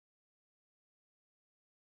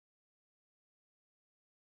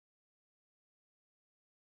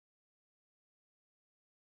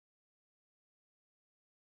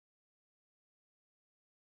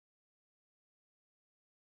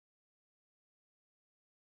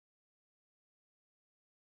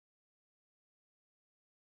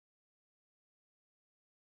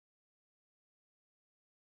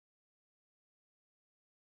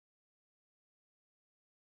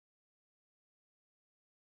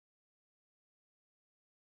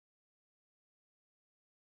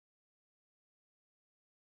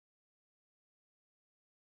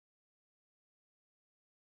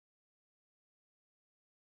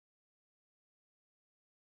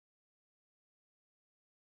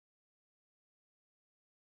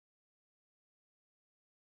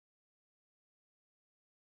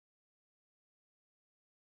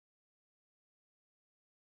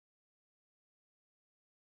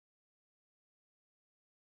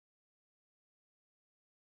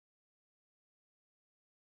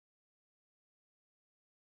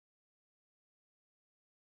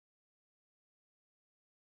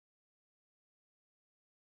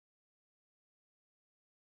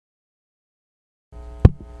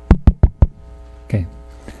Okay.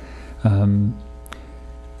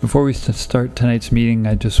 Before we start tonight's meeting,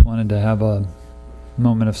 I just wanted to have a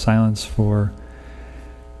moment of silence for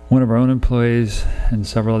one of our own employees and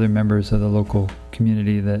several other members of the local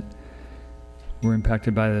community that were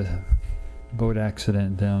impacted by the boat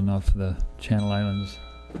accident down off the Channel Islands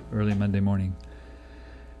early Monday morning.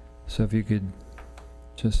 So if you could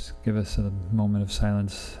just give us a moment of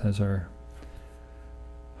silence as our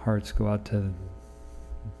hearts go out to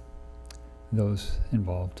those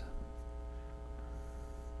involved.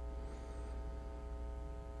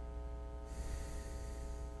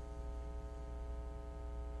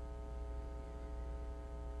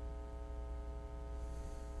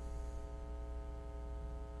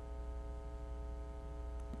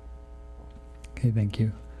 Okay, thank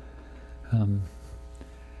you.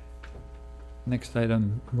 Next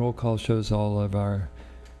item, roll call shows all of our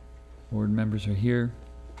board members are here.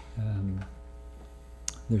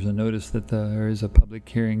 There's a notice that there is a public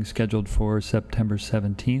hearing scheduled for September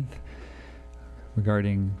 17th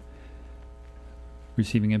regarding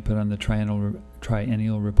receiving input on the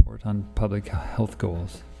triennial report on public health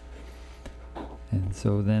goals. And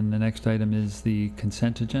so then the next item is the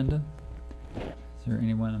consent agenda. Is there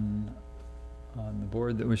anyone on the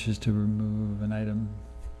board that wishes to remove an item?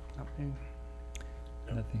 Nothing.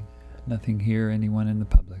 Nothing here. Anyone in the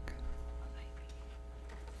public?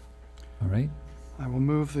 All right. I will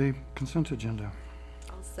move the consent agenda.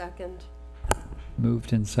 I'll second.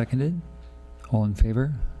 Moved and seconded. All in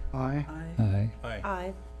favor? Aye. Aye.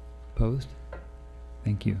 Aye. Opposed?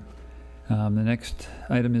 Thank you. The next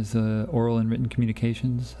item is oral and written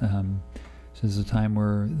communications. This is a time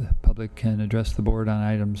where the public can address the board on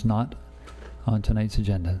items not on tonight's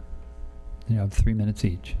agenda. You have 3 minutes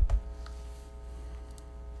each.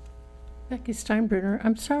 Becky Steinbrenner,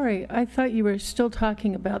 I'm sorry. I thought you were still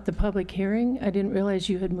talking about the public hearing. I didn't realize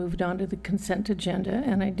you had moved on to the consent agenda,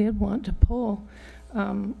 and I did want to pull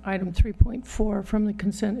item 3.4 from the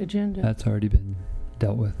consent agenda. That's already been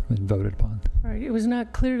dealt with and voted upon. Right. It was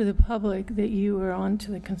not clear to the public that you were on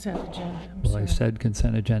to the consent agenda. Well, I said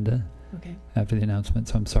consent agenda after the announcement,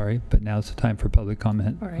 so I'm sorry, but now it's the time for public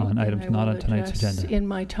comment on items not on tonight's agenda. In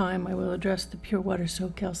my time, I will address the Pure Water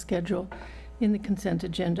Soquel schedule in the consent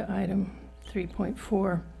agenda item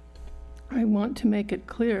 3.4. I want to make it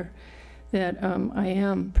clear that I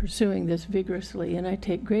am pursuing this vigorously, and I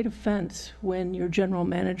take great offense when your general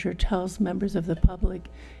manager tells members of the public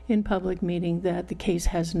in public meeting that the case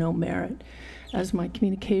has no merit. As my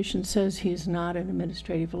communication says, he is not an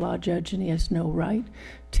administrative law judge, and he has no right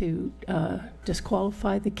to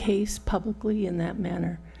disqualify the case publicly in that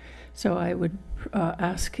manner. So I would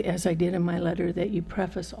ask, as I did in my letter, that you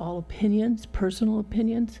preface all opinions, personal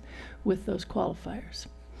opinions, with those qualifiers.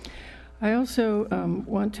 I also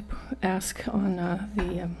want to ask on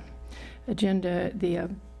the agenda, the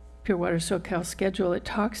Pure Water Soquel schedule. It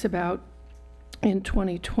talks about in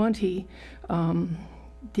 2020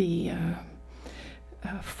 the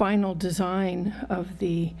final design of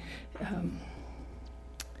the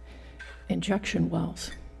injection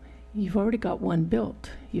wells. You've already got one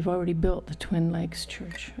built. You've already built the Twin Lakes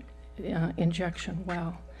Church injection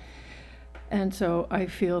well. And so I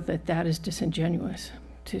feel that that is disingenuous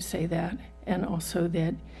to say that, and also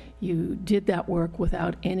that you did that work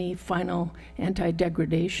without any final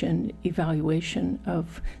anti-degradation evaluation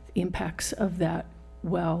of the impacts of that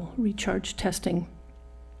well recharge testing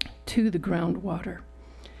to the groundwater.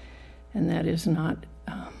 And that is not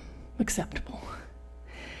acceptable.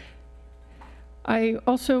 I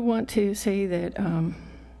also want to say that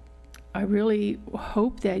I really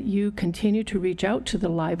hope that you continue to reach out to the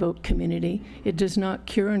Live Oak community. It does not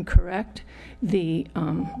cure and correct the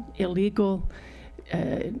illegal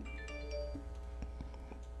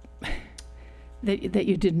that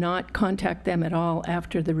you did not contact them at all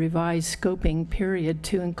after the revised scoping period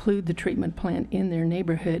to include the treatment plant in their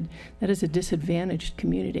neighborhood. That is a disadvantaged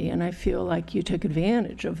community, and I feel like you took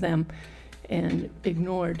advantage of them and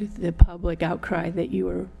ignored the public outcry that you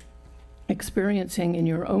were experiencing in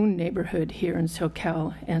your own neighborhood here in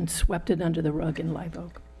Soquel and swept it under the rug in Live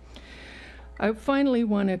Oak. I finally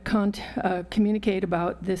want to communicate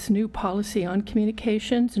about this new policy on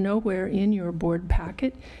communications. Nowhere in your board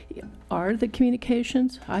packet are the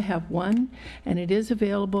communications. I have one, and it is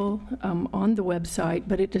available on the website,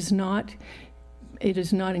 but it is not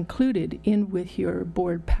included in with your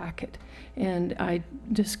board packet. And I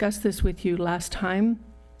discussed this with you last time.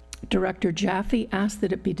 Director Jaffe asked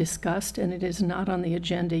that it be discussed, and it is not on the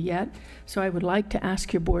agenda yet. So I would like to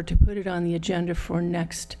ask your board to put it on the agenda for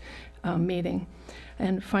next meeting.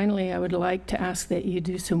 And finally, I would like to ask that you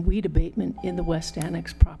do some weed abatement in the West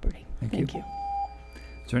Annex property. Thank you.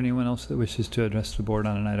 Is there anyone else that wishes to address the board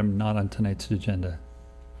on an item not on tonight's agenda?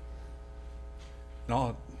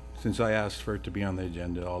 No, since I asked for it to be on the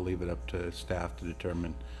agenda, I'll leave it up to staff to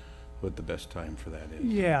determine what the best time for that is.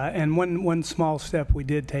 Yeah, and one small step we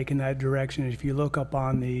did take in that direction is if you look up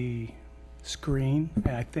on the screen,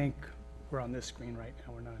 and I think we're on this screen right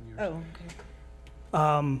now, we're not on yours. Oh,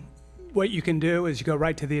 okay. What you can do is you go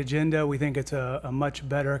right to the agenda. We think it's a much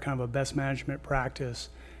better kind of a best management practice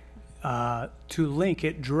to link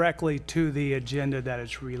it directly to the agenda that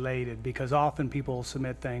it's related, because often people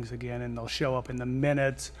submit things again and they'll show up in the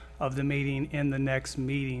minutes of the meeting in the next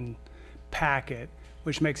meeting packet,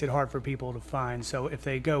 which makes it hard for people to find. So if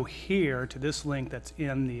they go here to this link that's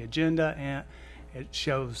in the agenda, and it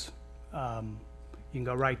shows you can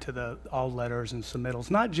go right to the all letters and submittals,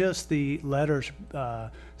 not just the letters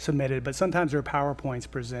submitted, but sometimes there are PowerPoints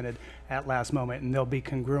presented at last moment and they'll be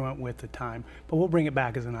congruent with the time. But we'll bring it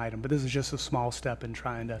back as an item. But this is just a small step in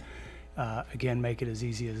trying to, again, make it as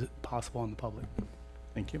easy as possible on the public.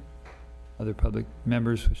 Thank you. Other public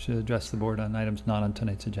members wish to address the board on items not on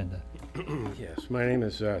tonight's agenda? Yes, my name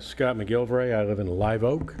is Scott McGilvray. I live in Live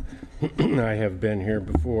Oak. I have been here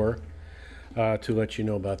before to let you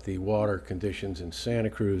know about the water conditions in Santa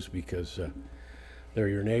Cruz, because they're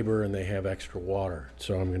your neighbor and they have extra water.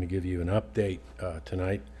 So I'm going to give you an update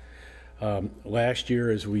tonight. Last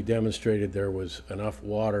year, as we demonstrated, there was enough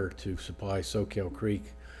water to supply Soquel Creek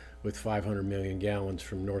with 500 million gallons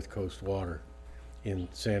from North Coast Water in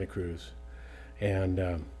Santa Cruz.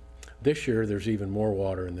 And this year, there's even more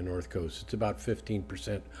water in the North Coast. It's about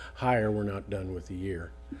 15% higher. We're not done with the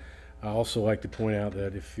year. I also like to point out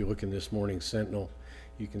that if you look in this morning's Sentinel,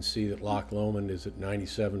 you can see that Loch Lomond is at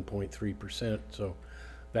 97.3%. So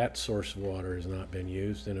that source of water has not been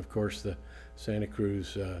used. And of course, the Santa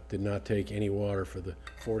Cruz did not take any water for the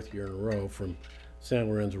 4th year in a row from San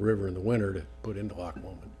Lorenzo River in the winter to put into Loch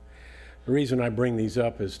Lomond. The reason I bring these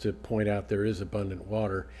up is to point out there is abundant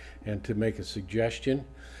water and to make a suggestion.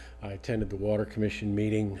 I attended the Water Commission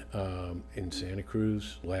meeting in Santa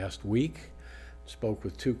Cruz last week, spoke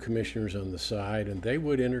with 2 commissioners on the side, and they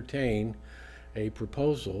would entertain a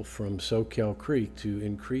proposal from Soquel Creek to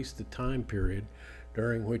increase the time period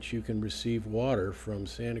during which you can receive water from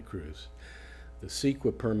Santa Cruz. The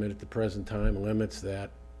CEQA permit at the present time limits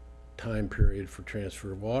that time period for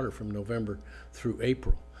transfer of water from November through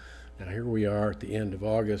April. Now here we are at the end of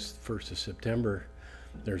August, 1st of September.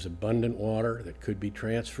 There's abundant water that could be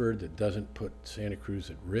transferred that doesn't put Santa Cruz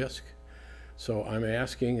at risk. So I'm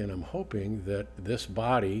asking and I'm hoping that this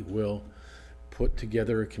body will put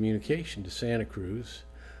together a communication to Santa Cruz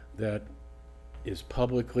that is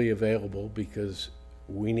publicly available, because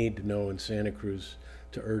we need to know in Santa Cruz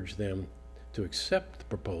to urge them to accept the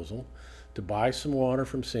proposal to buy some water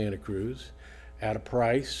from Santa Cruz at a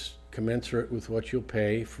price commensurate with what you'll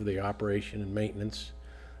pay for the operation and maintenance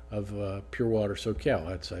of Pure Water Soquel.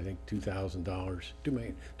 That's, I think, $2,000,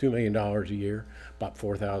 $2 million a year, about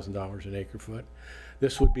 $4,000 an acre foot.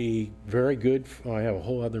 This would be very good. I have a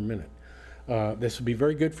whole other minute. This would be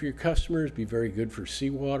very good for your customers, be very good for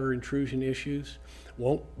seawater intrusion issues.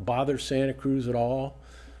 Won't bother Santa Cruz at all.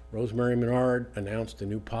 Rosemary Menard announced a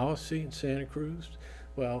new policy in Santa Cruz.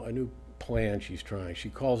 Well, a new plan she's trying. She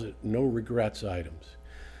calls it no regrets items,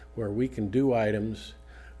 where we can do items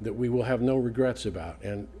that we will have no regrets about.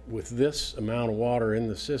 And with this amount of water in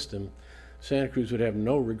the system, Santa Cruz would have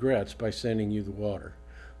no regrets by sending you the water.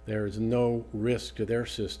 There is no risk to their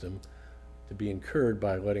system to be incurred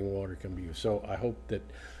by letting water come to you. So I hope that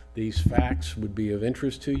these facts would be of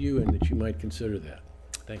interest to you and that you might consider that.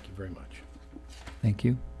 Thank you very much. Thank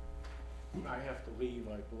you. I have to leave.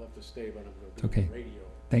 I will have to stay, but I'm going to do okay. The radio.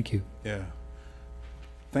 Thank you. Yeah.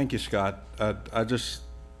 Thank you, Scott. I just,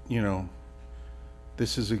 you know,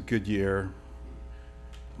 this is a good year.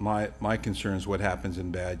 My concern is what happens in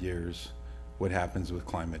bad years, what happens with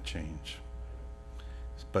climate change.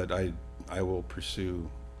 But I will pursue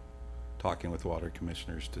talking with water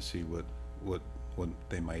commissioners to see what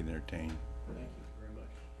they might entertain. Thank you very much.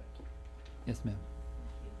 Thank you. Yes, ma'am.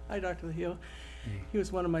 Hi, Dr. LaHille. He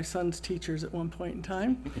was one of my son's teachers at one point in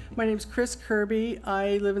time. My name's Chris Kirby.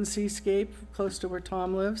 I live in Seascape, close to where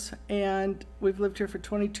Tom lives, and we've lived here for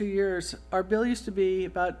 22 years. Our bill used to be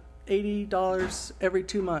about $80 every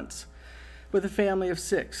 2 months with a family of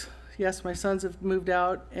 6. Yes, my sons have moved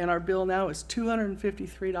out, and our bill now is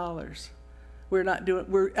 $253.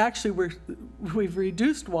 We've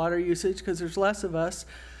reduced water usage because there's less of us.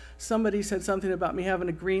 Somebody said something about me having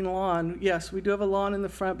a green lawn. Yes, we do have a lawn in the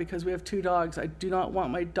front because we have 2 dogs. I do not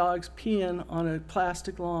want my dogs peeing on a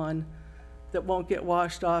plastic lawn that won't get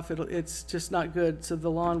washed off. It's just not good. So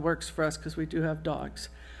the lawn works for us because we do have dogs.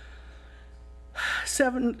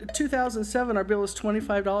 2007, our bill was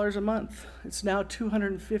 $25 a month. It's now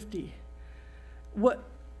 $250.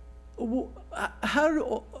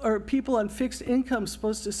 How are people on fixed income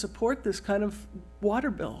supposed to support this kind of water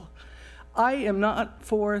bill? I am not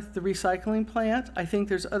for the recycling plant. I think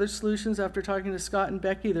there's other solutions. After talking to Scott and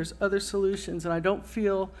Becky, there's other solutions, and I don't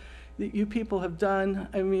feel that you people have done,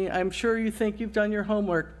 I mean, I'm sure you think you've done your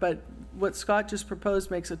homework, but what Scott just proposed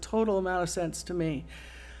makes a total amount of sense to me.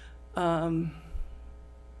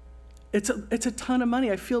 It's a ton of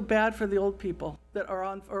money. I feel bad for the old people that are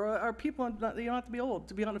on, or are people, you don't have to be old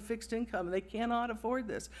to be on a fixed income, and they cannot afford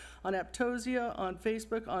this. On Aptosia, on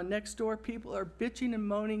Facebook, on Nextdoor, people are bitching and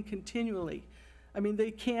moaning continually. I mean,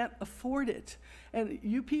 they can't afford it. And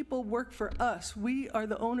you people work for us. We are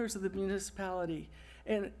the owners of the municipality.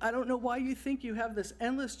 And I don't know why you think you have this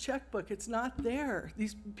endless checkbook. It's not there.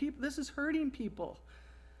 These people, this is hurting people.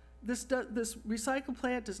 This recycle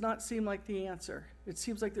plant does not seem like the answer. It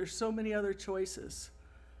seems like there's so many other choices.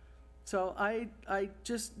 So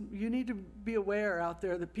you need to be aware out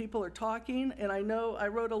there that people are talking, and I know I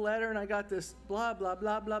wrote a letter and I got this blah, blah,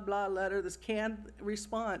 blah, blah, blah letter, this canned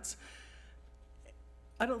response.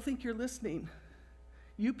 I don't think you're listening.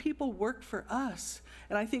 You people work for us,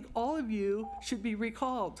 and I think all of you should be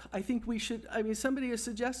recalled. I think we should, I mean, somebody has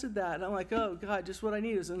suggested that, and I'm like, oh God, just what I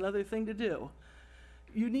need is another thing to do.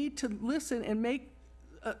 You need to listen and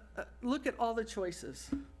look at all the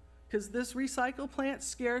choices, because this recycle plant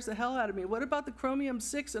scares the hell out of me. What about the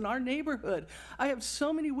chromium-6 in our neighborhood? I have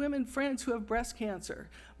so many women friends who have breast cancer,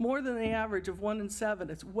 more than the average of 1 in 7.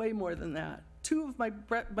 It's way more than that. 2 of my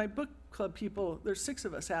book club people, there's 6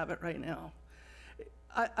 of us have it right now.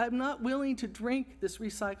 I'm not willing to drink this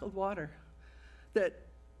recycled water that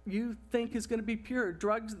you think is going to be pure.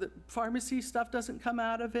 Drugs, the pharmacy stuff doesn't come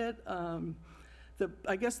out of it.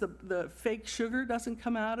 I guess the fake sugar doesn't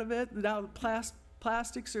come out of it. Now the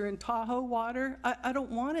plastics are in Tahoe water. I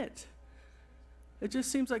don't want it. It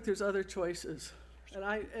just seems like there's other choices.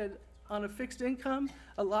 And on a fixed income,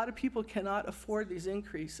 a lot of people cannot afford these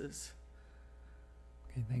increases.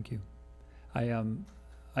 Okay, thank you.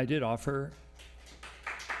 I did offer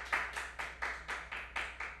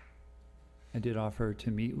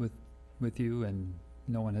to meet with you, and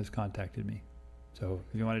no one has contacted me. So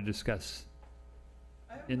if you want to discuss,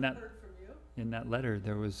 I haven't heard from you. In that letter,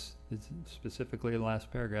 there was specifically the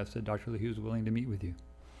last paragraph said Dr. Leahy was willing to meet with you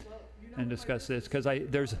and discuss this, because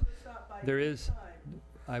there is,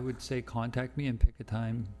 I would say contact me and pick a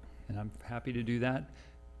time, and I'm happy to do that.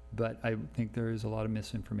 But I think there is a lot of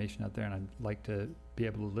misinformation out there, and I'd like to be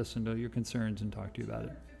able to listen to your concerns and talk to you about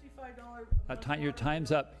it. Your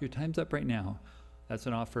time's up. Your time's up right now. That's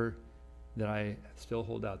an offer that I still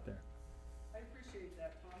hold out there. I appreciate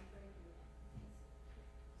that, Tom. Thank you.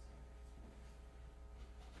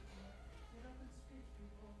 Get up and speak,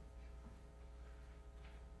 people.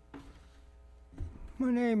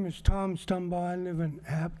 My name is Tom Stumbaugh. I live in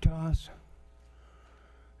Aptos.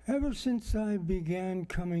 Ever since I began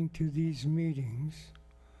coming to these meetings,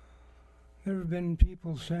 there have been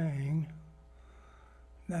people saying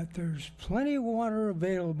that there's plenty of water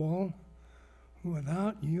available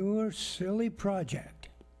without your silly project,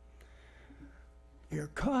 your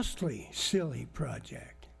costly, silly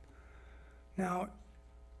project. Now,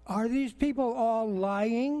 are these people all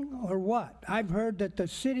lying or what? I've heard that the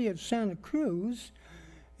city of Santa Cruz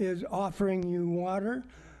is offering you water,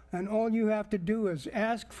 and all you have to do is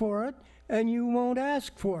ask for it, and you won't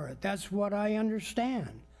ask for it. That's what I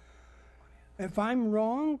understand. If I'm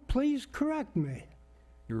wrong, please correct me.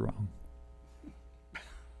 You're wrong.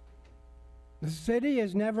 The city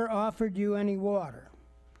has never offered you any water.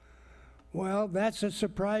 Well, that's a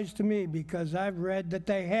surprise to me, because I've read that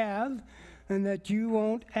they have and that you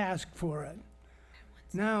won't ask for it.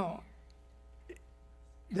 Now,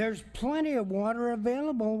 there's plenty of water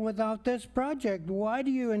available without this project. Why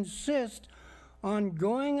do you insist on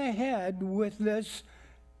going ahead with this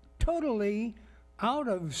totally out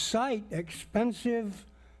of sight, expensive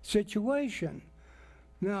situation?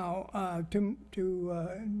 Now,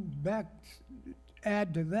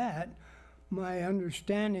 add to that, my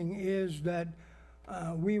understanding is that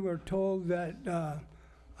we were told that,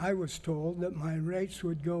 I was told that my rates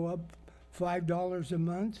would go up $5 a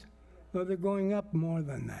month. Well, they're going up more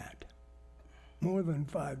than that, more than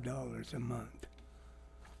 $5 a month.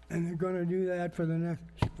 And they're going to do that for the next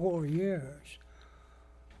 4 years.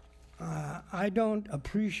 I don't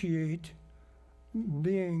appreciate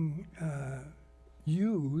being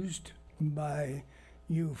used by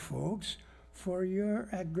you folks for your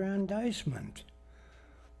aggrandizement.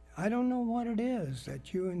 I don't know what it is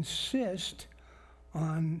that you insist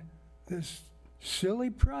on this silly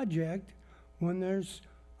project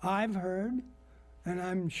I've heard, and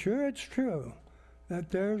I'm sure it's true,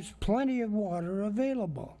 that there's plenty of water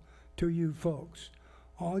available to you folks.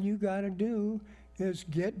 All you got to do is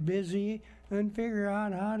get busy and figure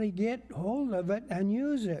out how to get hold of it and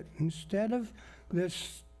use it instead of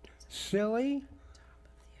this silly,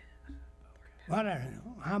 I don't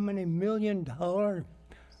know, how many $1 million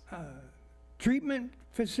treatment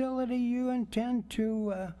facility you intend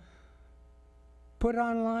to put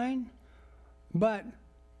online. But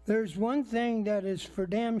there's one thing that is for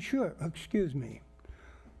damn sure, excuse me,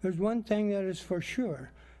 there's one thing that is for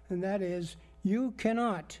sure, and that is you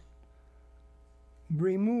cannot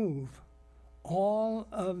remove all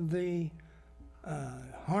of the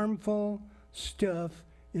harmful stuff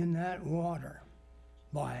in that water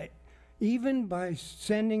even by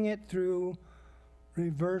sending it through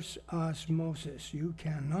reverse osmosis. You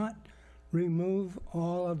cannot remove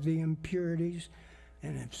all of the impurities,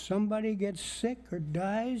 and if somebody gets sick or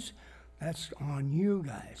dies, that's on you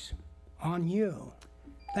guys, on you.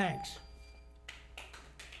 Thanks.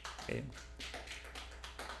 Okay.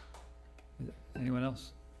 Anyone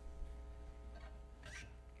else?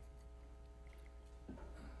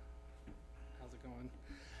 How's it going?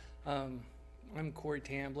 I'm Corey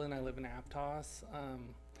Tamblin. I live in Aptos.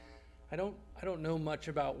 I don't know much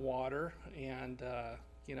about water, and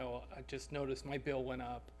you know, I just noticed my bill went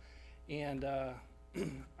up, and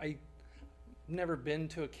I never been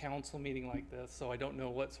to a council meeting like this, so I don't know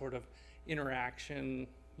what sort of interaction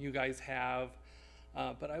you guys have.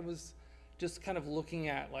 But I was just kind of looking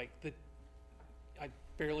at like I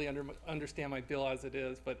barely understand my bill as it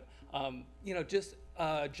is, but you know, just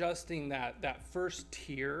adjusting that first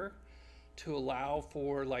tier to allow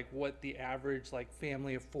for like what the average like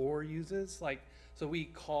family of 4 uses. Like, so we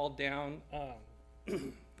called down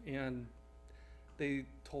and they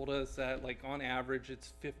told us that like on average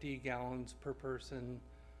it's 50 gallons per person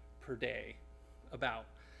per day, about.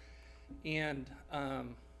 And I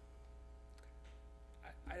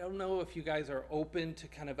don't know if you guys are open to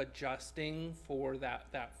kind of adjusting for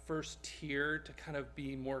that first tier to kind of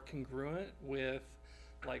be more congruent with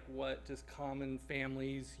like what just common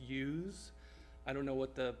families use. I don't know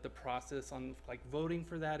what the process on like voting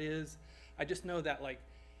for that is. I just know that like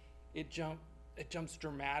it jumps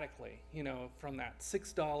dramatically, you know, from that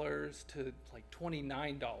 $6 to like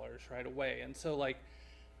 $29 right away. And so like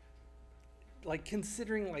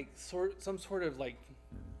considering like some sort of like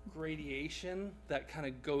gradation that kind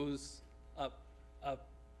of goes up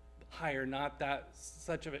higher, not that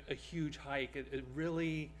such of a huge hike. It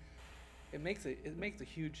really makes a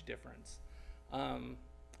huge difference.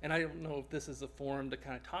 And I don't know if this is a forum to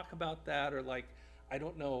kind of talk about that, or like I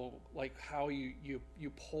don't know like how you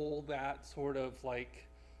pull that sort of like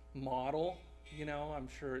model, you know. I'm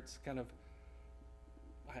sure it's kind of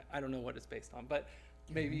I don't know what it's based on, but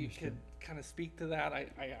maybe you could kind of speak to that. I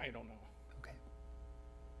don't know. Okay.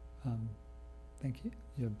 Thank you.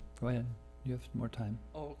 Go ahead. You have some more time.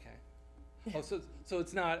 Oh, okay. Oh, so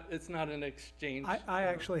it's not an exchange. I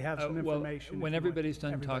actually have some information. When everybody's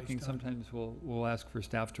done talking, sometimes we'll ask for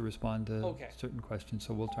staff to respond to certain questions.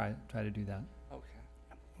 So we'll try to do that. Okay.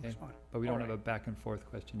 That's fine. But we don't have a back and forth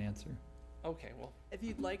question answer. Okay. Well, if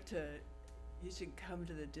you'd like to, you should come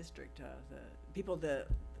to the district. The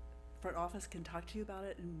front office can talk to you about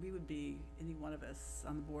it, and any one of us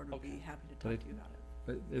on the board would be happy to talk to you about it.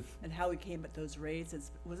 But and how we came at those rates, it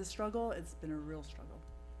was a struggle. It's been a real struggle.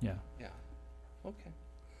 Yeah. Yeah. Okay.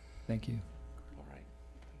 Thank you. All right.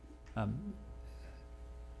 So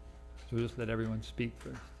we'll just let everyone speak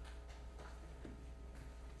first.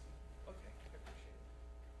 Okay. I appreciate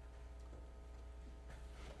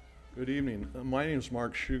it. Good evening. My name is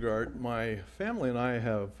Mark Shugart. My family and I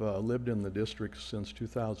have lived in the district since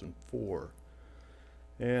 2004.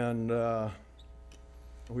 And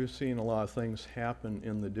we've seen a lot of things happen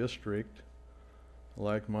in the district,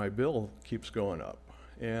 like my bill keeps going up.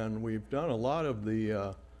 And we've done a lot of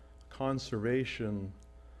the conservation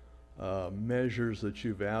measures that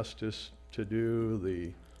you've asked us to do,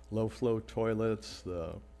 the low-flow toilets,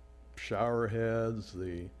 the shower heads,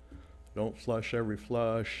 the don't flush every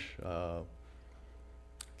flush, the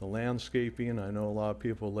landscaping. I know a lot of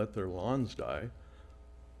people let their lawns die,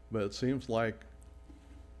 but it seems like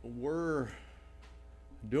we're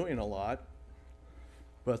doing a lot,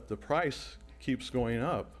 but the price keeps going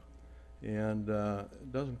up. And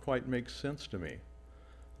it doesn't quite make sense to me.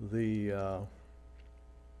 There's,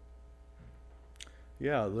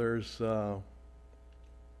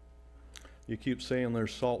 you keep saying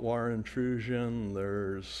there's saltwater intrusion,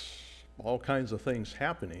 there's all kinds of things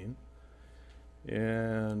happening.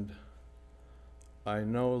 And I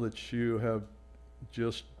know that you have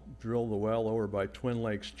just drill the well over by Twin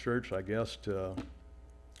Lakes Church, I guess, to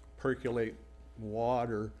percolate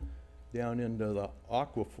water down into the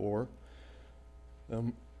aquifer.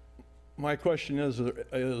 My question is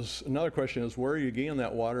another question is, where are you getting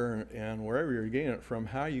that water, and wherever you're getting it from,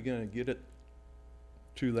 how are you going to get it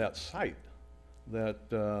to that site? That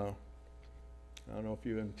I don't know if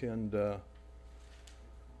you intend to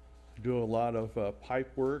do a lot of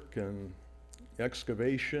pipe work and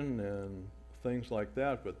excavation and things like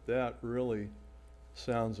that, but that really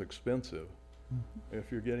sounds expensive. Mm-hmm.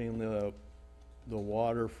 If you're getting the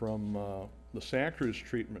water from the Santa Cruz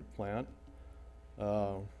treatment plant,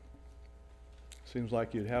 seems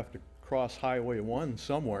like you'd have to cross Highway 1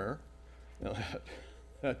 somewhere. Now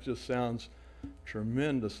that just sounds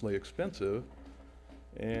tremendously expensive.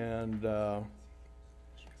 And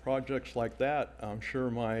projects like that, I'm sure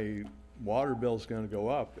my water bill's going to go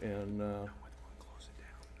up, and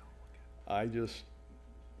I just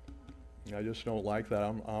don't like that.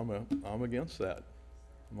 I'm against that.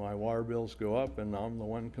 My water bills go up, and I'm the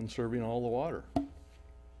one conserving all the water.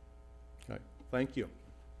 Okay, thank you.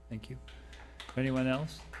 Thank you. Anyone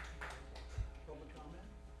else? Public comment?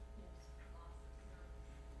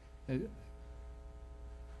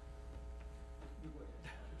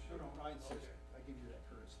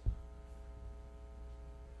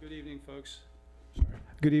 Good evening, folks.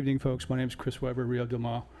 Good evening, folks. My name is Chris Weber, Rio Del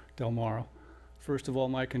Mar. First of all,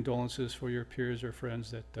 my condolences for your peers or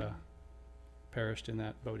friends that perished in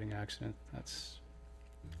that boating accident. That's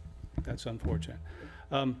unfortunate.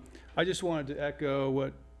 I just wanted to echo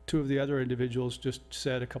what two of the other individuals just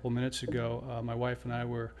said a couple minutes ago. My wife and I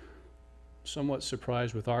were somewhat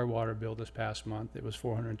surprised with our water bill this past month. It was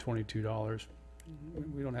 $422.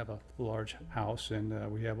 We don't have a large house,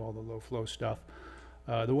 and we have all the low flow stuff.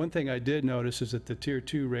 The one thing I did notice is that the Tier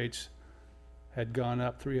 2 rates had gone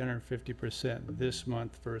up 350% this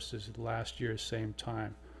month versus last year's same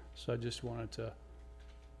time. So I just wanted to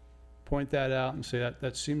point that out and say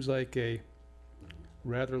that seems like a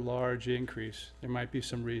rather large increase. There might be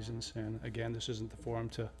some reasons, and again, this isn't the forum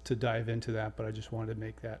to dive into that, but I just wanted to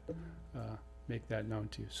make that known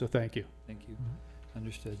to you. So thank you. Thank you.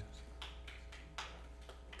 Understood.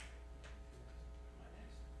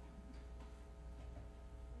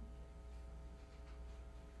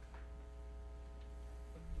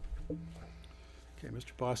 Okay,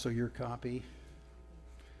 Mr. Basso, your copy,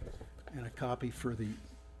 and a copy for the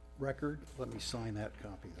record. Let me sign that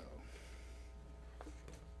copy, though.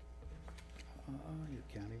 You're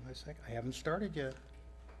counting my second. I haven't started yet.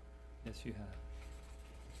 Yes, you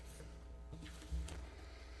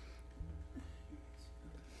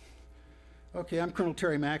have. Okay, I'm Colonel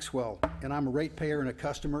Terry Maxwell, and I'm a ratepayer and a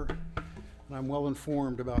customer, and I'm well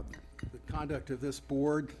informed about the conduct of this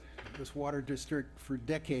board, this water district, for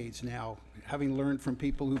decades now, having learned from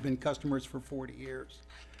people who've been customers for 40 years.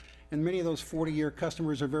 And many of those 40-year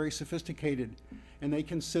customers are very sophisticated, and they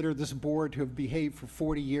consider this board to have behaved for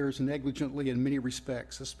 40 years negligently in many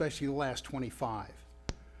respects, especially the last 25.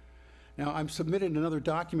 Now, I'm submitting another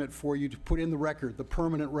document for you to put in the record, the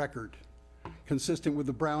permanent record, consistent with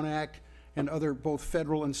the Brown Act and other both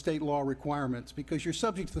federal and state law requirements, because you're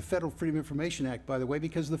subject to the Federal Freedom of Information Act, by the way,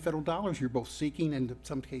 because of the federal dollars you're both seeking and in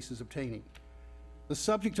some cases obtaining. The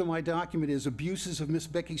subject of my document is abuses of Miss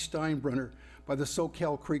Becky Steinbrenner by the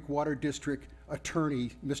Soquel Creek Water District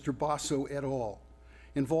attorney, Mr. Basso et al.,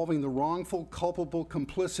 involving the wrongful, culpable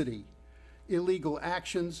complicity, illegal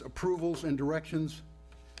actions, approvals, and directions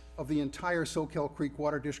of the entire Soquel Creek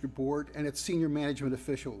Water District Board and its senior management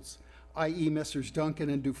officials, i.e. Messrs. Duncan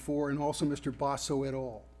and Dufour, and also Mr. Basso et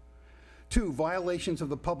al. 2, violations of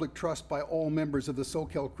the public trust by all members of the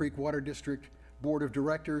Soquel Creek Water District Board of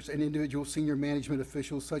Directors and individual senior management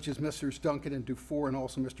officials such as Messrs. Duncan and Dufour and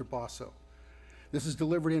also Mr. Basso. This is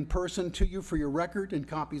delivered in person to you for your record, and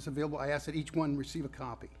copies available. I ask that each one receive a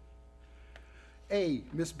copy. A,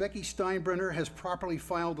 Ms. Becky Steinbrenner has properly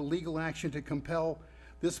filed a legal action to compel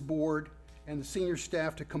this board and the senior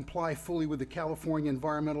staff to comply fully with the California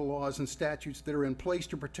environmental laws and statutes that are in place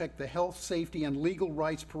to protect the health, safety, and legal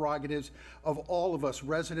rights prerogatives of all of us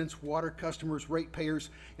residents, water customers, ratepayers,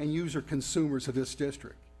 and user consumers of this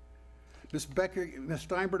district. Ms.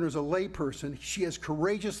 Steinbrenner is a layperson. She has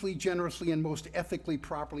courageously, generously, and most ethically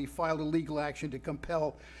properly filed a legal action to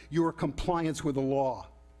compel your compliance with the law,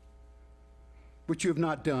 which you have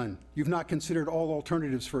not done. You've not considered all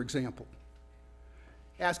alternatives, for example,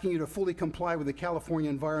 asking you to fully comply with the California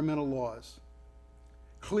environmental laws.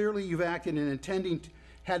 Clearly, you've acted in intending,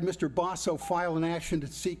 had Mr. Basso file an action to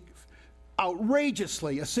seek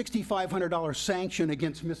outrageously a $6,500 sanction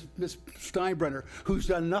against Ms. Steinbrenner, who's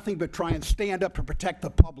done nothing but try and stand up to protect the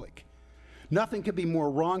public. Nothing could be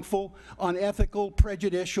more wrongful, unethical,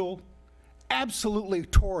 prejudicial, absolutely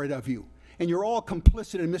torrid of you. And you're all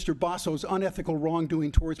complicit in Mr. Basso's unethical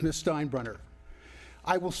wrongdoing towards Ms. Steinbrunner.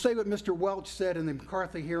 I will say what Mr. Welch said in the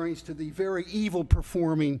McCarthy hearings to the very evil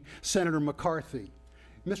performing Senator McCarthy.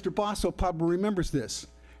 Mr. Basso probably remembers this.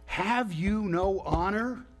 Have you no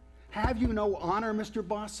honor? Have you no honor, Mr.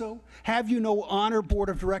 Basso? Have you no honor, Board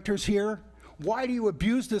of Directors here? Why do you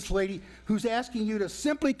abuse this lady who's asking you to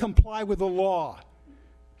simply comply with the law?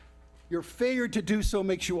 Your failure to do so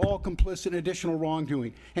makes you all complicit in additional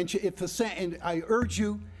wrongdoing. And I urge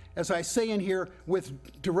you, as I say in here,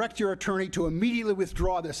 direct your attorney to immediately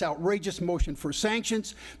withdraw this outrageous motion for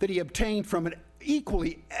sanctions that he obtained from an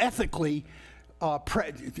equally ethically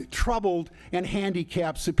troubled and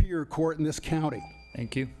handicapped Superior Court in this county.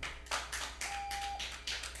 Thank you.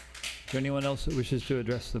 Is there anyone else that wishes to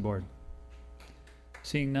address the board?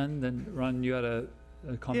 Seeing none, then Ron, you had a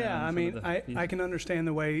comment? Yeah, on I some mean, of the I can understand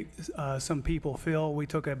the way some people feel. We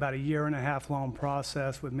took about a 1.5 year long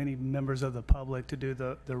process with many members of the public to do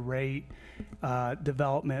the rate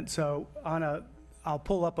development. So I'll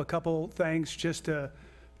pull up a couple things just to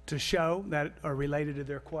show that are related to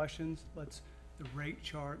their questions. The rate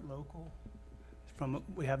chart local.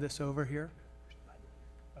 We have this over here.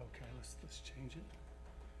 Okay, let's change it.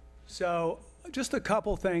 So just a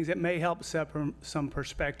couple things that may help set some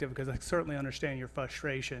perspective, because I certainly understand your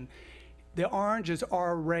frustration. The oranges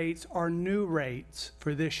are rates, are new rates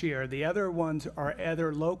for this year. The other ones are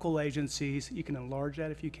other local agencies. You can enlarge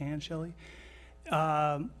that if you can, Shelley.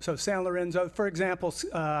 So San Lorenzo, for example,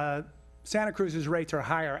 Santa Cruz's rates are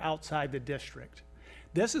higher outside the district.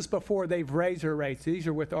 This is before they've raised their rates. These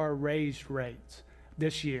are with our raised rates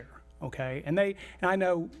this year, okay? And I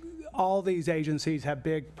know all these agencies have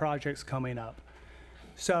big projects coming up.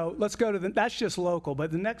 So let's go to that's just local,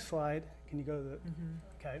 but the next slide, can you go to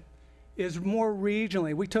okay, is more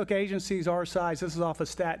regionally. We took agencies our size, this is off a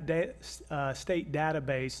state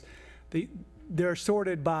database. They're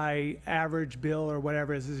sorted by average bill or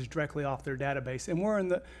whatever, this is directly off their database.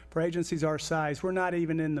 And for agencies our size, we're not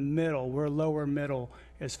even in the middle, we're lower middle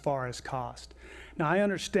as far as cost. Now I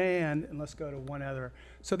understand, and let's go to one other.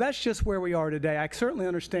 So that's just where we are today. I certainly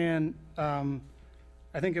understand, I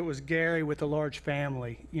think it was Gary with the large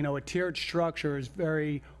family. You know, a tiered structure is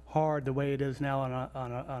very hard the way it is now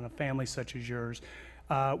on a family such as yours.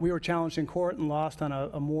 We were challenged in court and lost on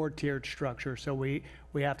a more tiered structure, so we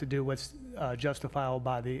have to do what's justifiable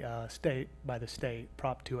by the state,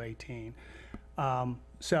 Prop 218.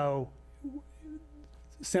 So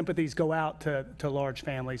sympathies go out to large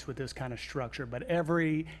families with this kind of structure, but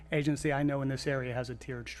every agency I know in this area has a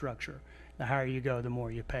tiered structure. The higher you go, the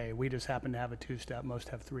more you pay. We just happen to have a 2-step, most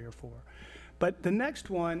have 3 or 4. But the next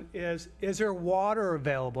one is there water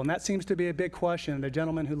available? And that seems to be a big question, the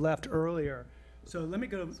gentleman who left earlier. So let me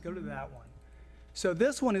go to that one. So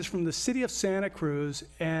this one is from the city of Santa Cruz,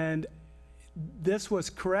 and this was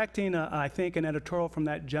correcting, I think, an editorial from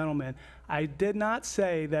that gentleman. I did not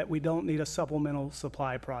say that we don't need a supplemental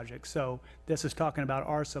supply project. So this is talking about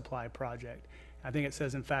our supply project. I think it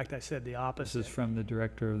says, in fact, I said the opposite. This is from the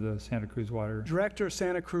director of the Santa Cruz Water. Director of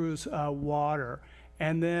Santa Cruz Water.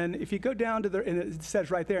 And then if you go down to and it says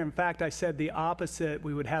right there, in fact, I said the opposite,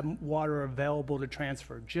 we would have water available to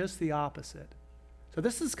transfer, just the opposite. So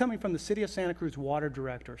this is coming from the City of Santa Cruz Water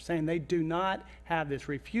Director, saying they do not have this,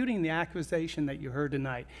 refuting the accusation that you heard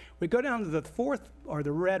tonight. We go down to the fourth, or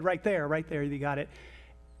the red right there, you got it.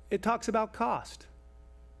 It talks about cost.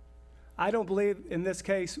 I don't believe, in this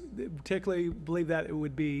case, particularly believe that it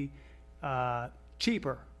would be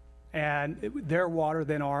cheaper and their water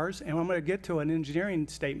than ours. And I'm going to get to an engineering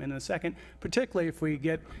statement in a second, particularly if we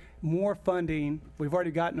get more funding. We've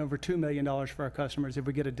already gotten over $2 million for our customers if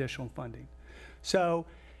we get additional funding. So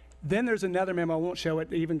then there's another memo, I won't show it,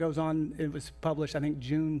 it even goes on, it was published, I think,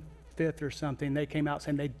 June 5th or something. They came out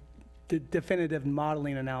saying they did definitive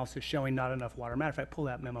modeling analysis showing not enough water. Matter of fact, pull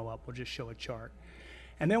that memo up, we'll just show a chart.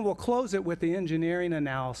 And then we'll close it with the engineering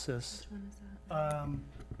analysis. Which one is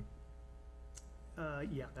that?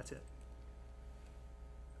 Yeah, that's it.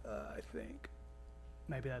 I think.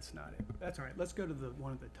 Maybe that's not it. That's all right, let's go to the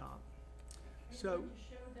one at the top. So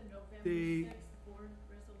the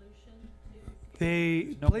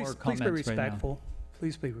please be respectful.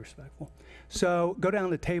 Please be respectful. So go down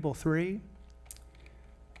to table 3.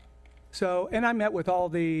 So, and I met with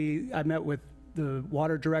the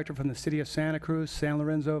water director from the city of Santa Cruz, San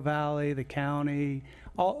Lorenzo Valley, the county,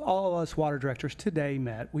 all of us water directors today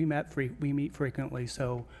met. We meet frequently,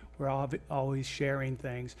 so we're always sharing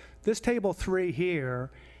things. This table 3 here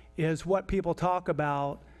is what people talk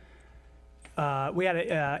about we had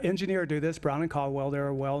an engineer do this, Brown and Caldwell. They're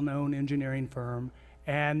a well-known engineering firm.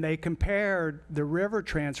 And they compared the river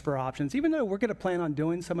transfer options, even though we're going to plan on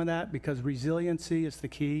doing some of that because resiliency is the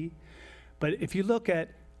key. But if you look at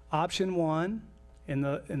option 1 in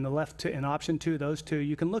the left in option 2, those two,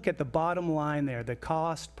 you can look at the bottom line there, the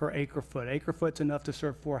cost per acre foot. Acre foot's enough to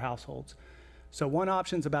serve 4 households. So one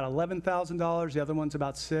option's about $11,000, the other one's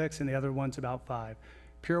about $6,000, and the other one's about $5,000.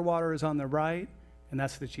 Pure water is on the right, and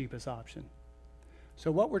that's the cheapest option. So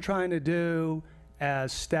what we're trying to do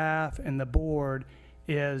as staff and the board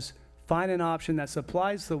is find an option that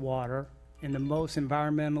supplies the water in the most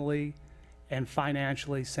environmentally and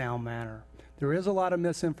financially sound manner. There is a lot of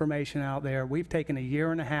misinformation out there. We've taken a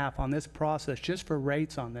year and a half on this process just for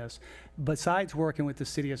rates on this, besides working with the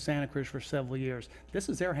city of Santa Cruz for several years. This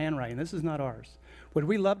is their handwriting. This is not ours. Would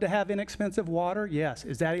we love to have inexpensive water? Yes.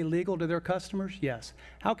 Is that illegal to their customers? Yes.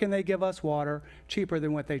 How can they give us water cheaper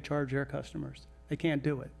than what they charge their customers? They can't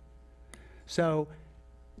do it. So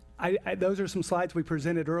those are some slides we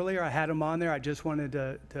presented earlier. I had them on there. I just wanted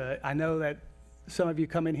to I know that some of you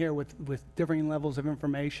come in here with differing levels of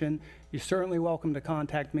information. You're certainly welcome to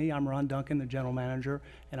contact me. I'm Ron Duncan, the general manager,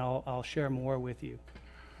 and I'll share more with you.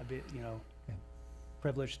 I'd be,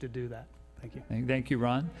 privileged to do that. Thank you. Thank you,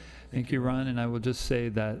 Ron. Thank you, Ron. And I will just say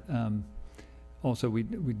that also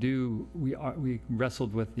we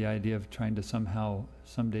wrestled with the idea of trying to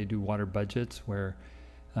someday do water budgets where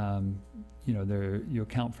you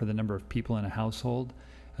account for the number of people in a household.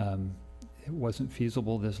 It wasn't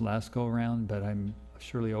feasible this last go around, but I'm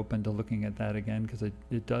surely open to looking at that again because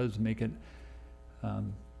it does make it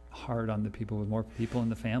hard on the people with more people in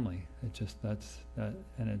the family. It just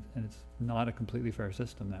and it's not a completely fair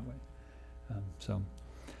system that way. So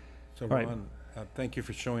Ron, thank you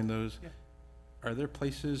for showing those. Yeah. Are there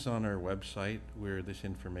places on our website where this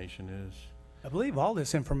information is? I believe all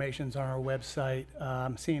this information's on our website.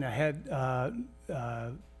 I'm seeing a head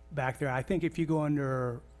back there. I think if you go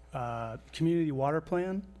under community water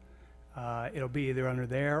plan, it'll be either under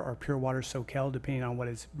there or Pure Water Soquel, depending on what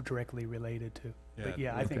it's directly related to. Yeah, But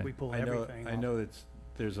yeah, I think we pull everything I off. know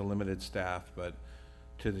there's a limited staff, but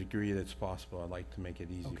to the degree that's possible, I'd like to make it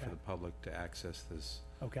easy Okay. for the public to access this.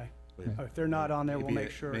 Okay. with- If they're not on there, we'll maybe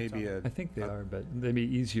make sure it's on Maybe there. I think they are, but they may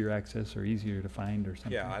be easier access or easier to find or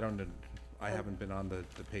something. yeah, I don't know. I haven't been on the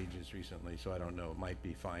pages recently, so I don't know. It might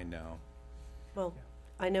be fine now. Well,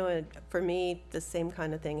 I know for me, the same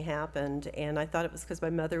kind of thing happened, and I thought it was because my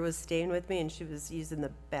mother was staying with me and she was using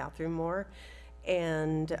the bathroom more.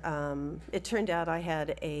 And it turned out I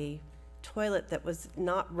had a toilet that was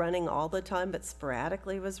not running all the time, but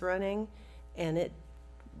sporadically was running. And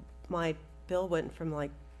my bill went from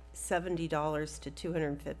like $70 to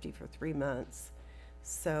 $250 for 3 months.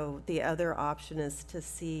 So the other option is to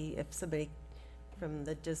see if somebody from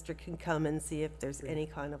the district can come and see if there's any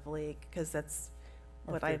kind of leak, because that's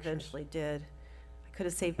what I eventually did. I could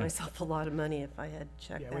have saved myself a lot of money if I had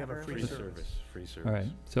checked that we have a earlier. free service. Free service. All right,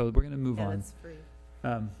 so we're going to move And on. it's free.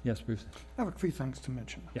 Yes, Bruce. I have a few things to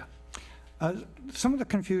mention. Yeah. Some of the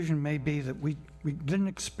confusion may be that we did an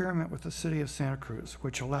experiment with the city of Santa Cruz,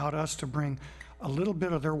 which allowed us to bring a little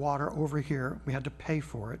bit of their water over here. We had to pay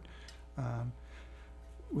for it.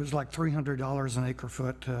 It was like $300 an acre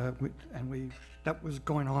foot, that was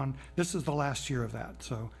going on. This is the last year of that.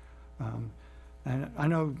 So, and I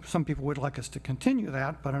know some people would like us to continue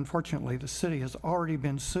that, but unfortunately, the city has already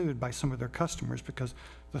been sued by some of their customers because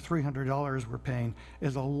the $300 we're paying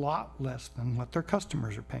is a lot less than what their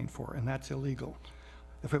customers are paying for, and that's illegal.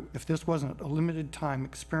 If this wasn't a limited time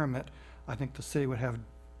experiment, I think the city would have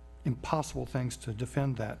impossible things to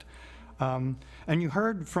defend that. And you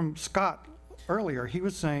heard from Scott earlier, he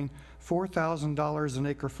was saying $4,000 an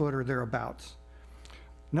acre foot or thereabouts.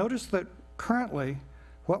 Notice that currently,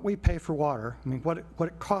 what we pay for water, I mean, what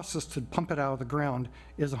it costs us to pump it out of the ground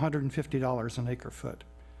is $150 an acre foot.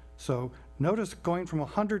 So notice going from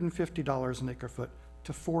 $150 an acre foot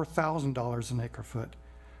to $4,000 an acre foot.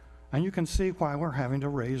 And you can see why we're having to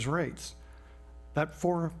raise rates. That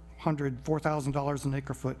 $4,000 an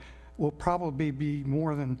acre foot will probably be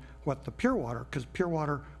more than what the pure water, because pure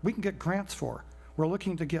water we can get grants for. We're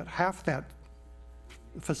looking to get half that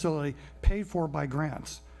facility paid for by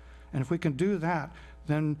grants. And if we can do that,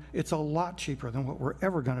 then it's a lot cheaper than what we're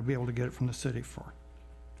ever going to be able to get it from the city for.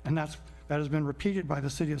 And that has been repeated by the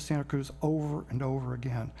city of Santa Cruz over and over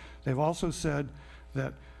again. They've also said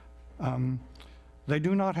that they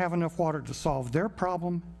do not have enough water to solve their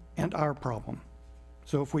problem and our problem.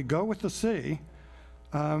 So if we go with the city,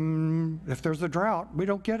 if there's a drought, we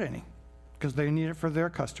don't get any because they need it for their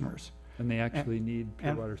customers. And they actually need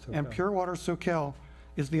Pure Water Soquel. And Pure Water Soquel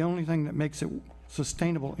is the only thing that makes it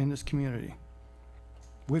sustainable in this community.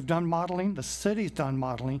 We've done modeling, the city's done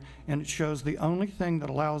modeling, and it shows the only thing that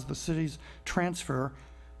allows the city's transfer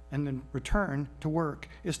and then return to work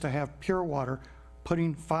is to have pure water,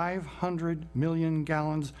 putting 500 million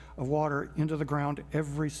gallons of water into the ground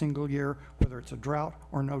every single year, whether it's a drought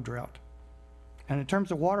or no drought. And in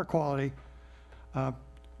terms of water quality,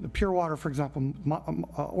 the pure water, for example,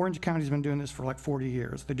 Orange County's been doing this for like 40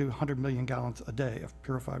 years. They do 100 million gallons a day of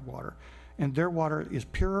purified water. And their water is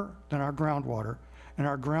purer than our groundwater, and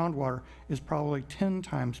our groundwater is probably 10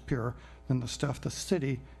 times purer than the stuff the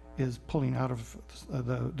city is pulling out of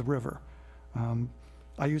the river.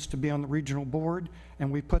 I used to be on the regional board,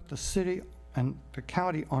 and we put the city and the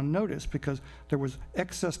county on notice because there was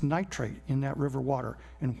excess nitrate in that river water.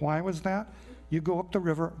 And why was that? You go up the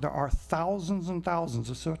river, there are thousands and thousands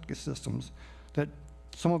of septic systems that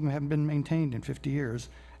some of them haven't been maintained in 50 years.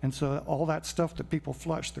 And so all that stuff that people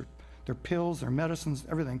flush, their pills, their medicines,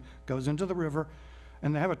 everything goes into the river.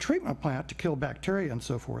 And they have a treatment plant to kill bacteria and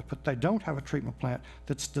so forth, but they don't have a treatment plant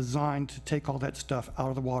that's designed to take all that stuff out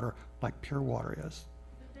of the water like pure water is.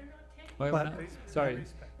 But, sorry,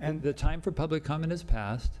 and the time for public comment is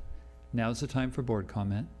passed. Now's the time for board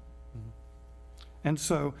comment. And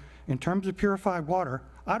so, in terms of purified water,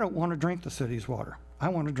 I don't want to drink the city's water. I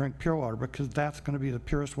want to drink pure water because that's going to be the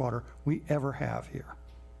purest water we ever have here.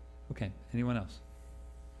 Okay, anyone else?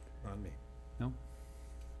 Not me. No?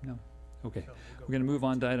 No. Okay, we're going to move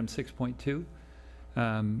on to item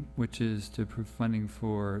 6.2, which is to approve funding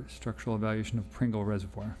for structural evaluation of Pringle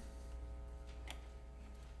Reservoir.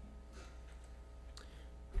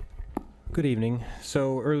 Good evening.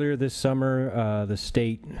 So earlier this summer, the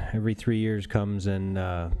state every 3 years comes and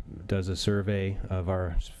does a survey of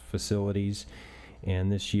our facilities.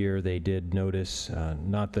 And this year they did notice,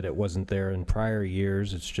 not that it wasn't there in prior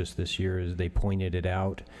years, it's just this year as they pointed it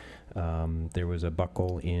out. There was a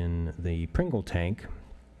buckle in the Pringle tank,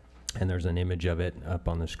 and there's an image of it up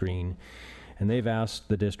on the screen. And they've asked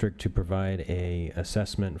the district to provide a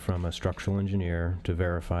assessment from a structural engineer to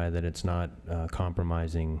verify that it's not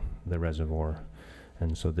compromising the reservoir.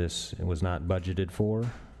 And so this was not budgeted for,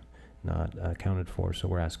 not accounted for, so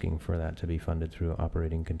we're asking for that to be funded through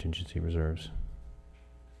operating contingency reserves.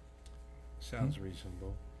 Sounds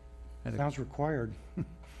reasonable. Sounds required.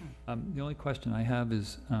 The only question I have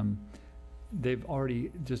is, they've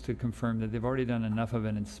already, just to confirm that they've already done enough of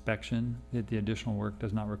an inspection that the additional work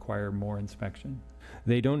does not require more inspection.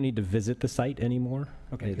 They don't need to visit the site anymore.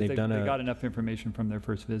 Okay, They've they done got enough information from their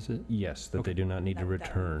first visit? Yes, that Okay. they do not need to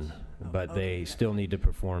return, but they okay. still need to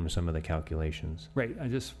perform some of the calculations. Right, I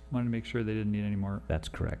just wanted to make sure they didn't need any more. That's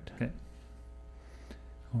correct. Okay.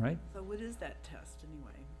 All right. So what is that test anyway?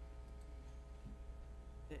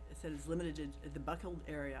 It said it's limited to the buckled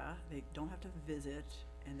area. They don't have to visit,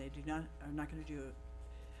 and they are not going to do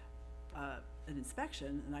an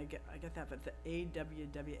inspection. And I get that, but the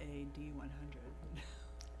AWWA D100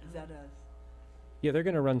 is that a? Yeah, they're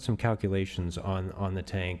going to run some calculations on the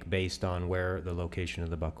tank based on where the location of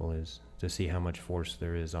the buckle is to see how much force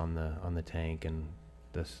there is on the tank and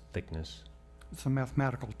the thickness. It's a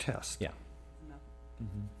mathematical test. Yeah.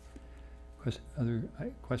 Other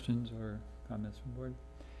questions or comments from the board?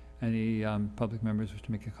 Any public members wish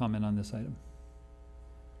to make a comment on this item?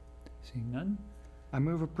 Seeing none? I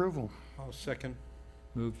move approval. Oh, second.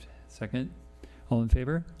 Moved. Second. All in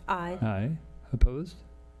favor? Aye. Aye. Opposed?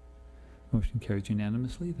 Motion carries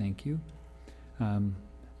unanimously. Thank you.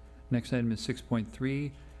 Next item is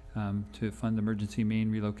 6.3, to fund emergency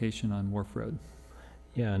main relocation on Wharf Road.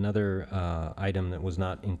 Yeah, another item that was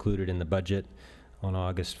not included in the budget. On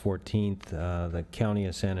August 14th, the County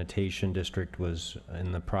of Sanitation District was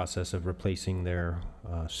in the process of replacing their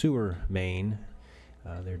sewer main.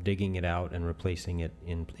 They're digging it out and replacing it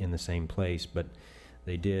in the same place, but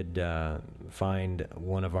they did find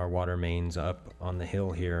one of our water mains up on the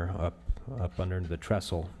hill here, up under the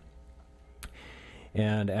trestle.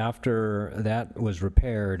 And after that was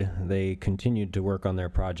repaired, they continued to work on their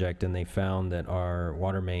project, and they found that our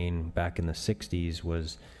water main back in the 60s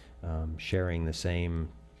was sharing the same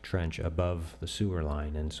trench above the sewer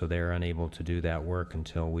line, and so they're unable to do that work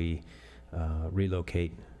until we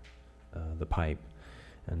relocate the pipe.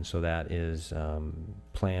 And so that is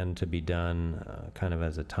planned to be done kind of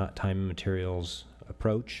as a time and materials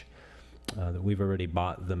approach. That we've already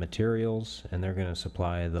bought the materials, and they're going to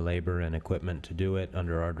supply the labor and equipment to do it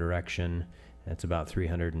under our direction. It's about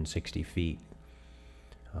 360 feet.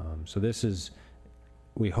 So this is,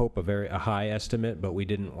 we hope, a high estimate, but we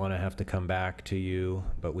didn't want to have to come back to you,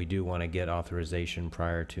 but we do want to get authorization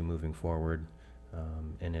prior to moving forward,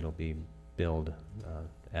 and it'll be billed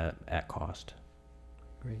at cost.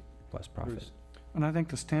 Great. Plus profit. Bruce. And I think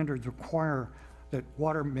the standards require that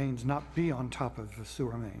water mains not be on top of the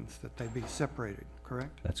sewer mains, that they be separated,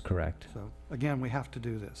 correct? That's correct. So again, we have to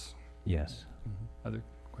do this. Yes. Other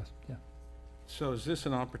questions? Yeah. So is this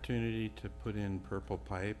an opportunity to put in purple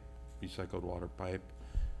pipe, recycled water pipe,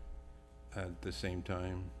 at the same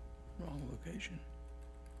time? Wrong location.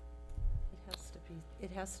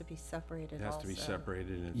 It has to be separated It has to be also.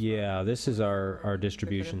 separated and it's not- Yeah, this is our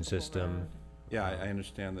distribution system. Yeah, I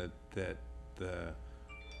understand that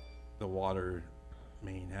the water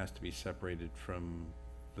main has to be separated from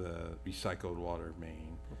the recycled water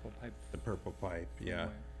main, Purple pipe. the purple pipe, yeah.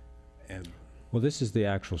 And Well, this is the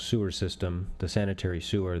actual sewer system, the sanitary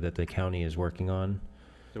sewer that the county is working on.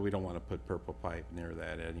 so we don't want to put purple pipe near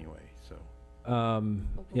that anyway, so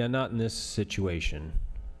Yeah, not in this situation.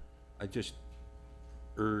 I just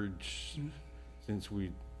urge, since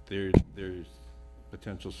there's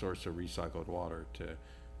potential source of recycled water, to,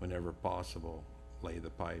 whenever possible, lay the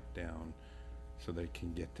pipe down so they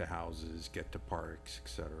can get to houses, get to parks,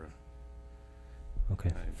 etc.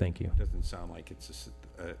 Okay, thank you. It doesn't sound like it's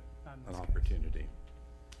an opportunity.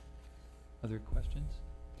 Other questions?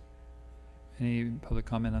 Any public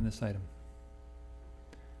comment on this item?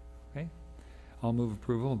 Okay, I'll move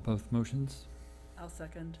approval of both motions. I'll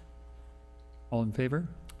second. All in favor?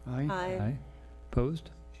 Aye. Aye. Opposed?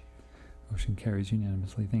 Motion carries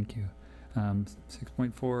unanimously. Thank you.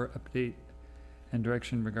 6.4, update and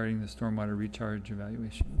direction regarding the stormwater recharge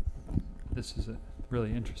evaluation. This is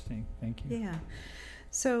really interesting. Thank you. Yeah.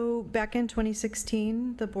 So back in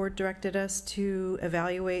 2016, the board directed us to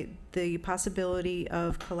evaluate the possibility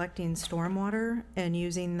of collecting stormwater and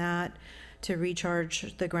using that to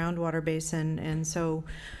recharge the groundwater basin. And so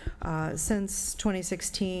since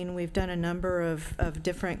 2016, we've done a number of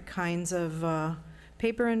different kinds of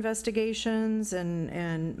paper investigations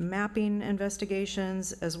and mapping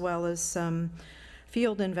investigations, as well as some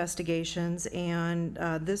field investigations. And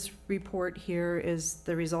this report here is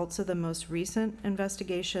the results of the most recent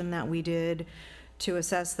investigation that we did to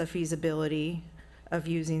assess the feasibility of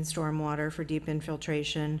using stormwater for deep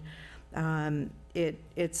infiltration.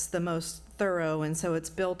 It's the most thorough, and so it's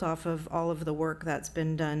built off of all of the work that's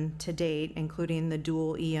been done to date, including the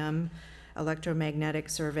dual EM electromagnetic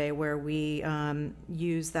survey, where we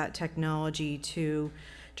use that technology to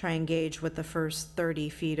try and gauge what the first 30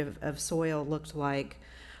 feet of soil looked like.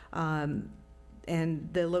 And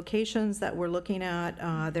the locations that we're looking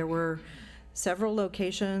at, there were several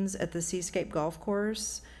locations at the Seascape Golf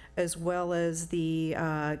Course, as well as the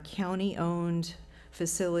county-owned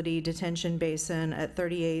facility detention basin at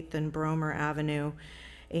 38th and Bromer Avenue.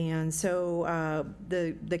 And so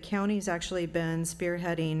the county's actually been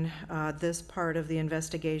spearheading this part of the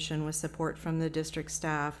investigation with support from the district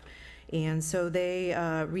staff. And so they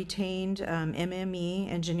retained MME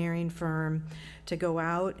engineering firm to go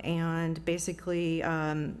out and basically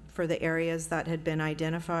for the areas that had been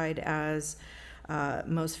identified as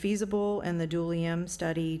most feasible in the dual EM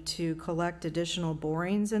study, to collect additional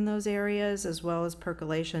borings in those areas, as well as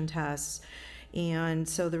percolation tests. And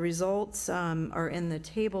so the results are in the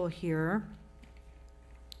table here.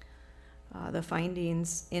 The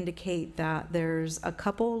findings indicate that there's a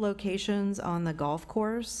couple locations on the golf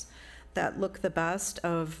course that look the best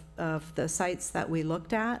of the sites that we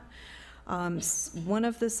looked at. One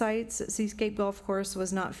of the sites at Seascape Golf Course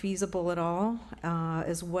was not feasible at all,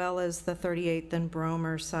 as well as the 38th and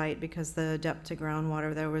Bromer site, because the depth to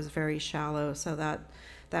groundwater there was very shallow. So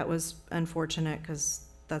that was unfortunate, because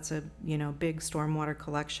that's a big stormwater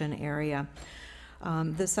collection area.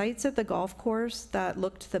 The sites at the golf course that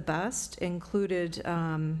looked the best included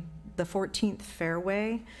the 14th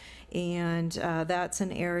fairway, and that's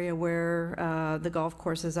an area where the golf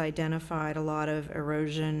course has identified a lot of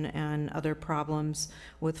erosion and other problems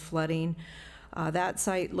with flooding. That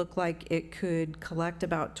site looked like it could collect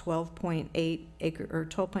about 12.8 acre or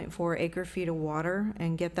 12.4 acre feet of water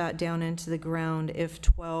and get that down into the ground if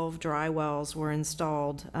 12 dry wells were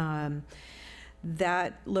installed.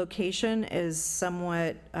 That location is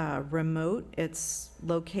somewhat remote. It's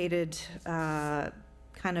located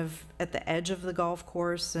kind of at the edge of the golf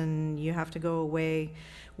course, and you have to go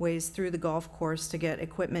ways through the golf course to get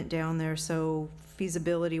equipment down there. So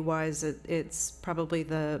feasibility wise, it's probably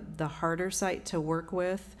the harder site to work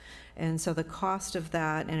with. And so the cost of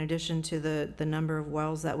that, in addition to the number of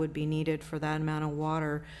wells that would be needed for that amount of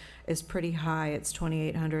water, is pretty high. It's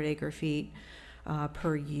 2,800 acre feet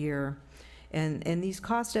per year. And these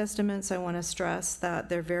cost estimates, I want to stress that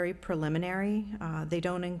they're very preliminary. They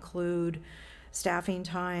don't include staffing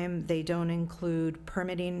time, they don't include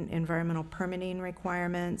permitting, environmental permitting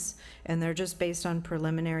requirements, and they're just based on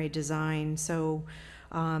preliminary design. So,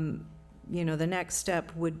 you know, the next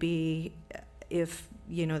step would be if,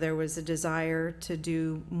 you know, there was a desire to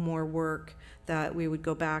do more work, that we would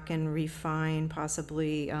go back and refine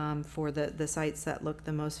possibly for the sites that look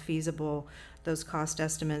the most feasible, those cost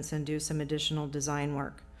estimates, and do some additional design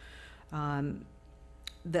work.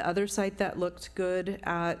 The other site that looked good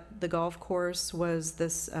at the golf course was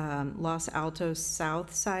this Los Altos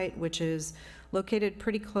South site, which is located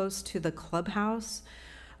pretty close to the clubhouse,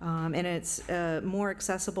 and it's a more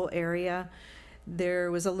accessible area.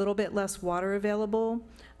 There was a little bit less water available,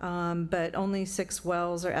 but only 6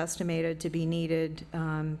 wells are estimated to be needed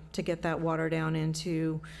to get that water down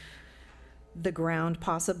into the ground,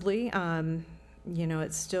 possibly. You know,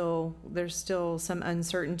 there's still some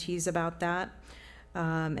uncertainties about that,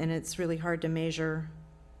 and it's really hard to measure,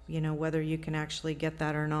 you know, whether you can actually get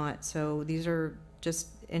that or not. So these are just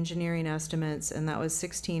engineering estimates, and that was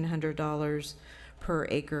 $1,600 per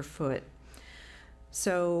acre foot.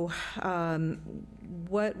 So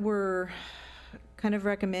what we're kind of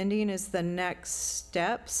recommending is the next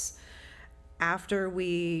steps after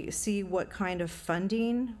we see what kind of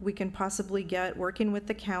funding we can possibly get, working with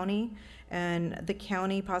the county, and the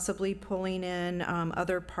county possibly pulling in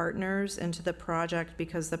other partners into the project,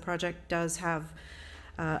 because the project does have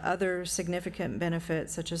other significant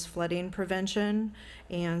benefits such as flooding prevention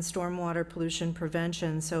and stormwater pollution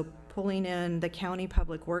prevention. So pulling in the county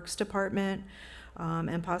public works department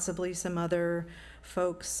and possibly some other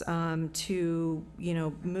folks to, you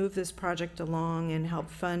know, move this project along and help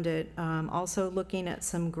fund it. Also looking at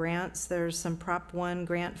some grants. There's some Prop 1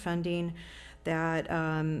 grant funding that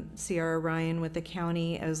Sierra Ryan with the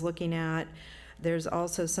county is looking at. There's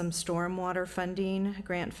also some stormwater funding,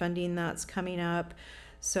 grant funding that's coming up.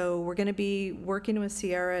 So we're going to be working with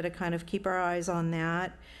Sierra to kind of keep our eyes on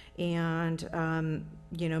that, and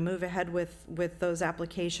you know, move ahead with those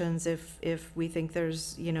applications if we think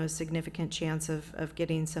there's, you know, significant chance of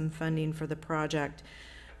getting some funding for the project.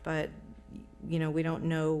 But, you know, we don't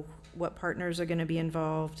know what partners are going to be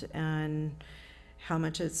involved and how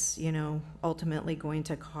much it's, you know, ultimately going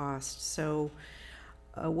to cost. So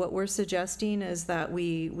what we're suggesting is that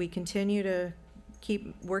we continue to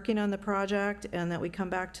keep working on the project, and that we come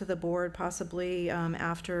back to the board possibly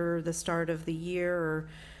after the start of the year, or,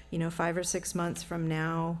 you know, 5 or 6 months from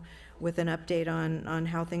now, with an update on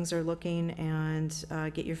how things are looking, and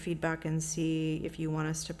get your feedback and see if you want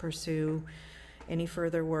us to pursue any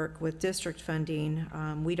further work with district funding.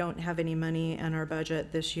 We don't have any money in our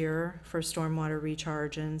budget this year for stormwater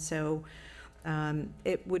recharge, and so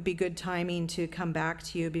it would be good timing to come back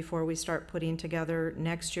to you before we start putting together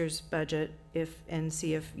next year's budget, and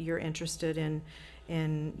see if you're interested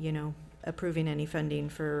in you know, approving any funding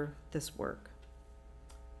for this work.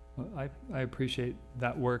 Well, I appreciate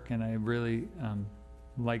that work, and I really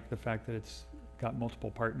like the fact that it's got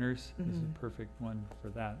multiple partners. This is a perfect one for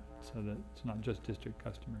that, so that it's not just district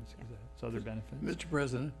customers, because it's other benefits. Mr.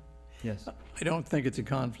 President? Yes. I don't think it's a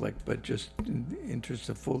conflict, but just in the interest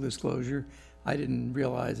of full disclosure, I didn't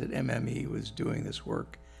realize that MME was doing this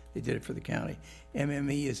work. They did it for the county.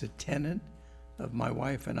 MME is a tenant of my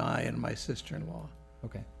wife and I and my sister-in-law.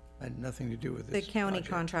 Okay. I had nothing to do with this The county project.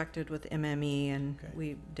 contracted with MME, and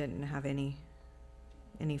we didn't have any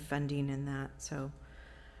funding in that, so,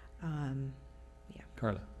 yeah.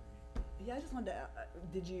 Carla. Yeah, I just wanted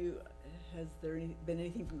to, has there been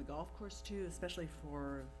anything from the golf course too, especially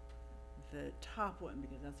for the top one,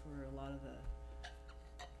 because that's where a lot of the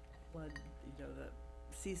flood, you know, the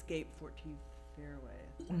Seascape 14th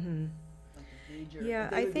Fairway. Like a major, Yeah,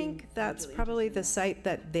 they I would be think that's majorly probably interested the site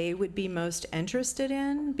that they would be most interested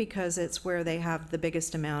in, because it's where they have the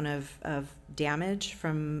biggest amount of damage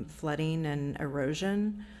from flooding and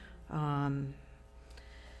erosion.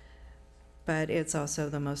 But it's also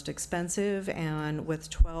the most expensive, and with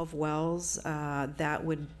 12 wells, that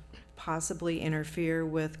would possibly interfere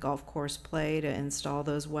with golf course play to install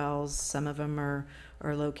those wells. Some of them are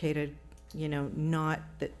located, you know, not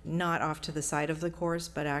off to the side of the course,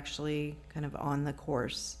 but actually kind of on the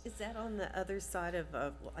course. Is that on the other side of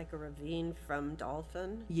like a ravine from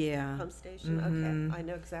Dolphin? Yeah. Pump station? Okay, I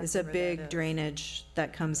know exactly It's a where big that is. drainage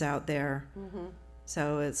that comes out there.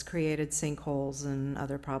 So it's created sinkholes and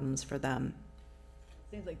other problems for them.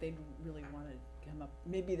 Seems like they'd really want to come up,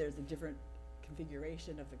 maybe there's a different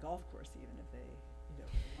configuration of the golf course, even if they, you know,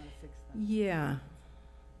 want to fix that. Yeah.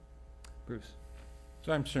 Bruce.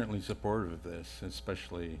 So I'm certainly supportive of this,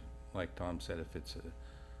 especially, like Tom said, if it's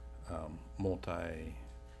a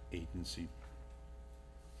multi-agency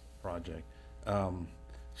project.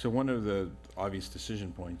 So one of the obvious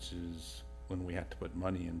decision points is when we have to put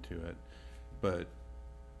money into it, but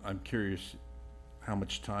I'm curious how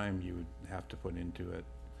much time you would have to put into it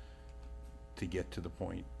to get to the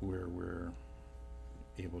point where we're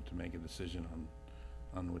able to make a decision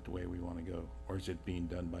on what the way we want to go? Or is it being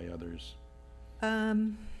done by others?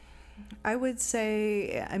 I would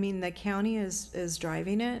say, I mean, the county is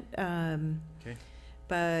driving it. Okay.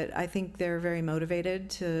 But I think they're very motivated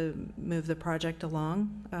to move the project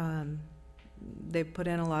along. They've put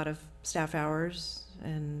in a lot of staff hours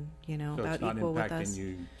and, you know, So it's about not equal with impacting us.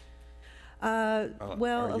 you?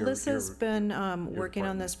 Well, or your- Alyssa's been working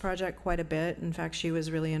on department? this project quite a bit. In fact, she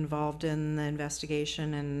was really involved in the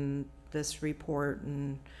investigation and this report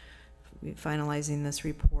and finalizing this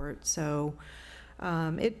report. So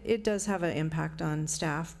it does have an impact on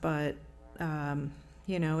staff, but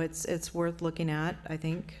you know, it's worth looking at, I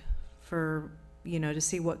think, for, you know, to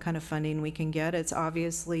see what kind of funding we can get. It's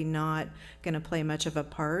obviously not going to play much of a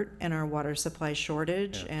part in our water supply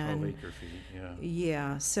shortage. Yeah, And 12 acre feet, yeah.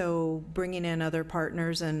 yeah, so bringing in other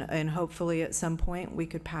partners and hopefully at some point we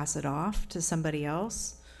could pass it off to somebody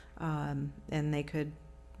else, and they could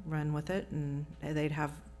run with it, and they'd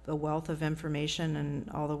have a wealth of information and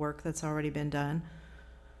all the work that's already been done.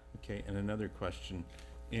 Okay, and another question.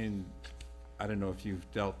 I don't know if you've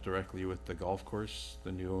dealt directly with the golf course,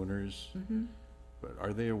 the new owners, but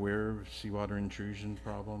are they aware of seawater intrusion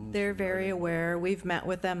problems? They're And are very they- aware. We've met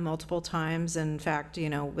with them multiple times. In fact,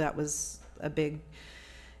 you know, that was a big,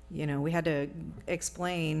 you know, we had to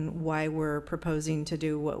explain why we're proposing to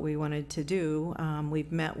do what we wanted to do.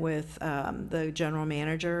 We've met with the general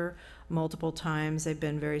manager multiple times. They've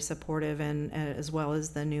been very supportive, and as well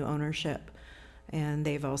as the new ownership. And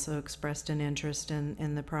they've also expressed an interest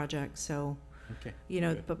in the project. So, Okay. you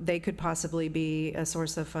know, good. but they could possibly be a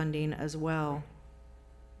source of funding as well.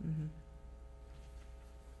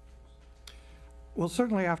 Well,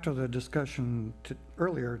 certainly after the discussion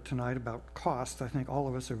earlier tonight about cost, I think all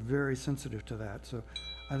of us are very sensitive to that. So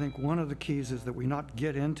I think one of the keys is that we not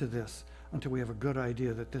get into this until we have a good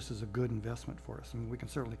idea that this is a good investment for us. I mean, we can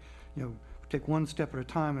certainly, you know, take one step at a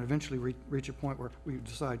time and eventually reach a point where we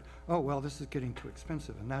decide, oh, well, this is getting too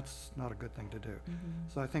expensive, and that's not a good thing to do.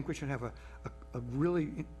 So I think we should have a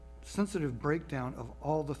really sensitive breakdown of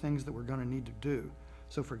all the things that we're going to need to do.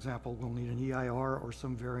 So, for example, we'll need an EIR or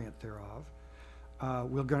some variant thereof.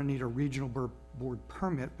 We're going to need a regional board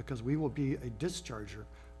permit because we will be a discharger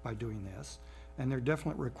by doing this, and there are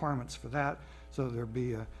definite requirements for that. So there'll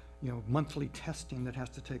be a, you know, monthly testing that has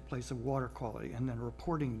to take place of water quality, and then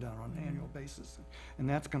reporting done on an annual basis, and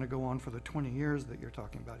that's going to go on for the 20 years that you're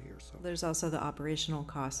talking about here. So There's also the operational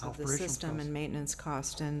cost of the Operational system cost. and maintenance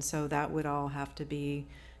cost, and so that would all have to be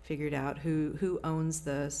figured out. Who owns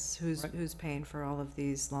this? Right. Who's paying for all of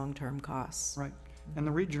these long-term costs? Right. And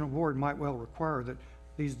the regional board might well require that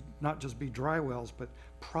these not just be dry wells, but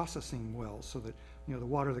processing wells, so that, you know, the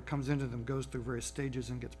water that comes into them goes through various stages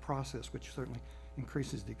and gets processed, which certainly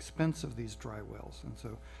increases the expense of these dry wells. And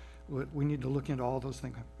so we need to look into all those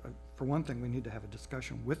things. For one thing, we need to have a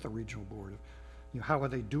discussion with the regional board of, you know, how are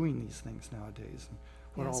they doing these things nowadays? And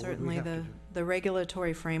what Yeah, all would we certainly have to do? the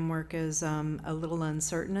regulatory framework is a little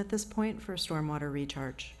uncertain at this point for stormwater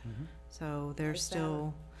recharge. So there's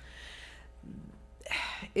still,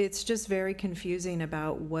 it's just very confusing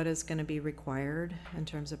about what is going to be required in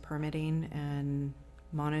terms of permitting and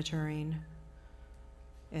monitoring.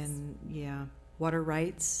 And yeah, water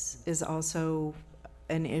rights is also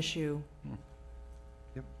an issue.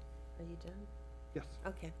 Yep. Are you done? Yes.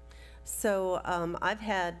 Okay. So I've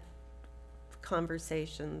had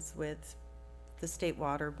conversations with the State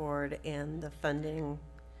Water Board and the funding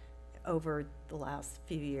over the last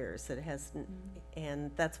few years. It has, and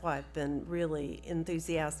that's why I've been really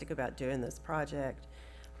enthusiastic about doing this project.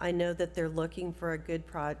 I know that they're looking for a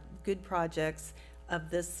good projects of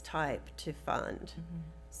this type to fund.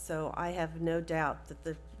 So I have no doubt that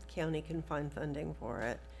the county can find funding for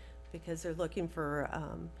it, because they're looking for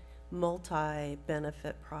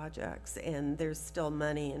multi-benefit projects, and there's still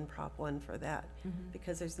money in Prop 1 for that,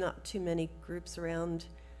 because there's not too many groups around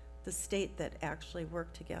the state that actually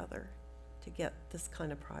work together to get this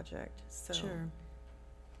kind of project. So Sure.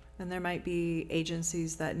 And there might be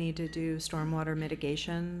agencies that need to do stormwater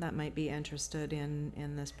mitigation that might be interested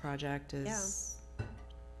in this project as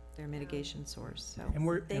their mitigation source. So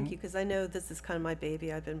And thank you, because I know this is kind of my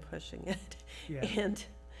baby. I've been pushing it. Yeah. And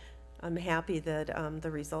I'm happy that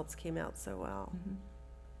the results came out so well.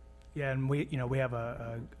 Yeah, and we have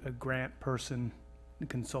a grant person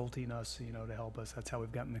consulting us, to help us. That's how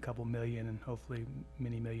we've gotten a couple million and hopefully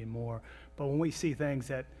many million more. But when we see things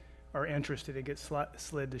that are interested, it gets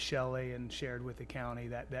slid to Shelley and shared with the county.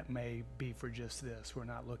 That may be for just this. We're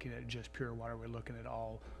not looking at just pure water. We're looking at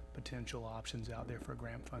all potential options out there for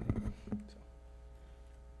grant funding. So.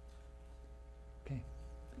 Okay.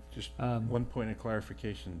 Just one point of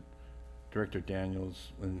clarification, Director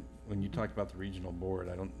Daniels, when you talked about the regional board,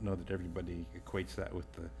 I don't know that everybody equates that with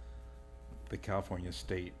the California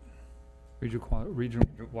State. Regional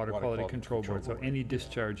Water Quality Control Board, so any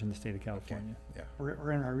discharge in the state of California. Yeah.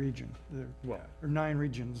 We're in our region. There are 9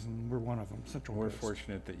 regions, and we're one of them, Central We're Coast.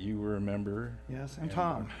 fortunate that you were a member. Yes, and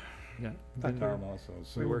Tom. Yeah. And Tom also.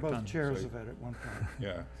 So we were worked both on- chairs so- of it at one point.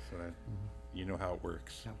 Yeah, so that, you know how it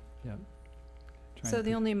works. Yeah. So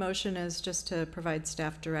the only motion is just to provide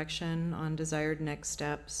staff direction on desired next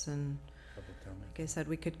steps, and like I said,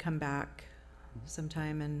 we could come back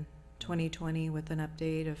sometime in 2020 with an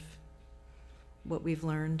update of what we've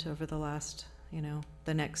learned over the last,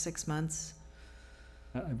 the next 6 months.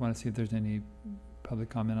 I want to see if there's any public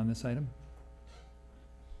comment on this item.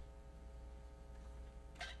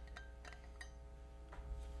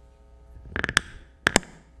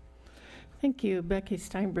 Thank you, Becky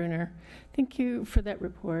Steinbruner. Thank you for that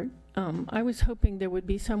report. I was hoping there would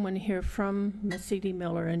be someone here from Massidi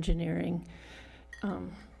Miller Engineering,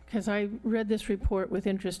 because I read this report with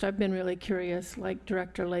interest. I've been really curious, like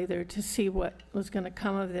Director Lather, to see what was going to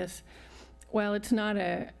come of this. While it's not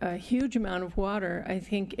a huge amount of water, I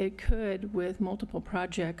think it could, with multiple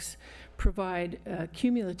projects, provide a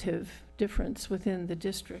cumulative difference within the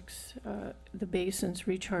districts, the basin's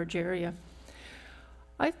recharge area.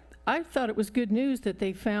 I thought it was good news that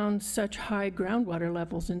they found such high groundwater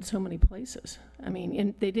levels in so many places. I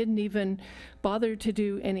mean, they didn't even bother to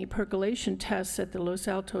do any percolation tests at the Los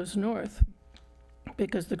Altos North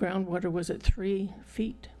because the groundwater was at 3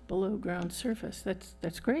 feet below ground surface.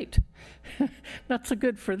 That's great. Not so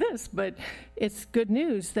good for this, but it's good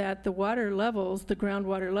news that the water levels, the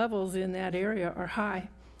groundwater levels in that area are high.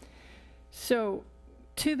 So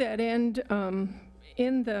to that end,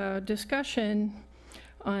 in the discussion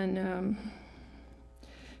on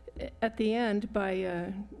at the end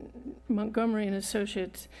by Montgomery and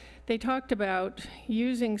Associates, they talked about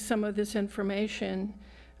using some of this information,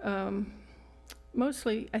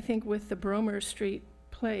 mostly I think with the Bromer Street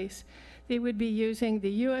place. They would be using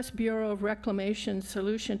the U.S. Bureau of Reclamation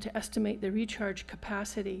solution to estimate the recharge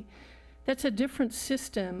capacity. That's a different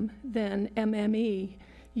system than MME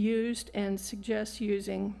used and suggests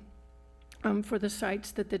using for the sites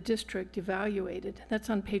that the district evaluated. That's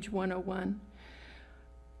on page 101.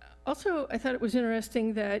 Also, I thought it was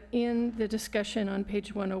interesting that in the discussion on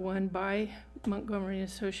page 101 by Montgomery and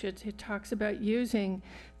Associates, it talks about using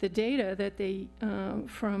the data that they,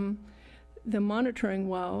 from the monitoring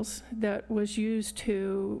wells that was used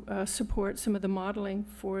to support some of the modeling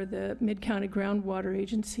for the Mid-County Groundwater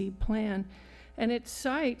Agency plan. And it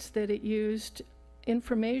cites that it used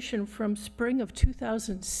information from spring of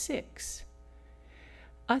 2006.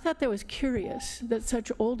 I thought that was curious that such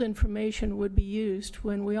old information would be used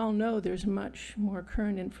when we all know there's much more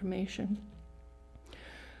current information.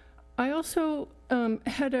 I also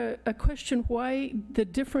had a question why the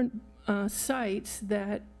different sites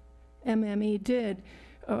that MME did,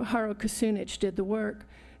 Haro Kasunich did the work,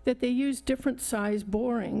 that they used different size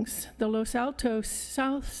borings. The Los Altos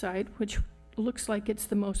South site, which looks like it's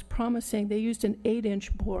the most promising, they used an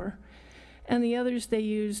 8-inch bore. And the others, they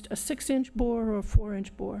used a 6-inch bore or a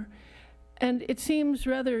 4-inch bore. And it seems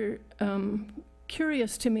rather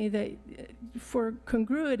curious to me that for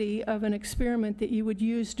congruity of an experiment that you would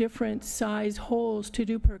use different size holes to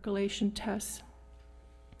do percolation tests.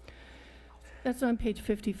 That's on page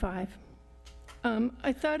 55.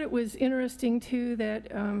 I thought it was interesting too that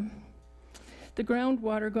the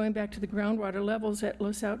groundwater, going back to the groundwater levels at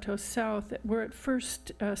Los Altos South, were at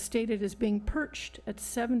first stated as being perched at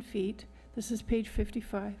 7 feet. This is page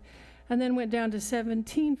 55. And then went down to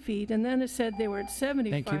 17 feet, and then it said they were at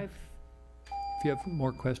 75. Thank you. If you have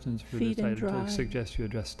more questions for this item, I suggest you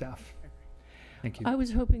address staff. Thank you. I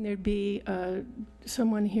was hoping there'd be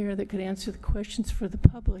someone here that could answer the questions for the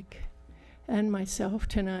public and myself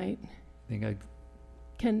tonight.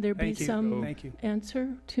 Can there be some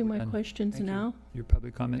answer to my questions now? Your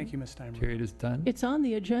public comment Thank you, Ms. Steinberg. period is done. It's on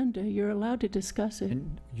the agenda. You're allowed to discuss it.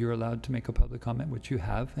 And you're allowed to make a public comment, which you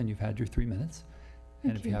have, and you've had your 3 minutes.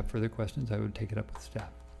 And if you have further questions, I would take it up with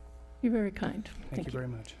staff. You're very kind. Thank you very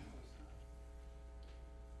much.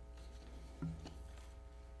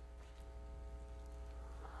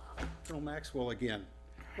 Colonel Maxwell again.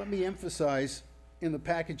 Let me emphasize in the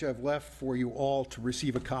package I've left for you all to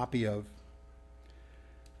receive a copy of.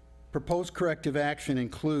 Proposed corrective action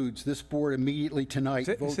includes this board immediately tonight.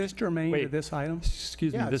 Is this germane to this item?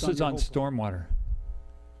 Excuse me, this is on stormwater.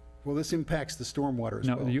 Well, this impacts the stormwater as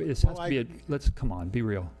well. No, it has to be let's, come on, be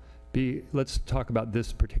real. Let's talk about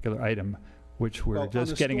this particular item, which we're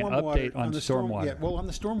just getting an update on stormwater. Well, on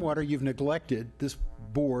the stormwater, you've neglected, this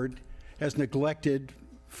board has neglected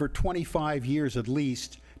for 25 years at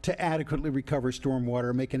least to adequately recover stormwater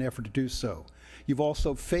and make an effort to do so. You've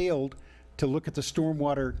also failed to look at the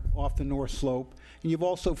stormwater off the North Slope, and you've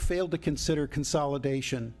also failed to consider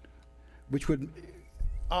consolidation, which would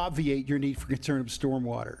obviate your need for concern of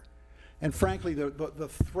stormwater. And frankly, the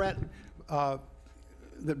threat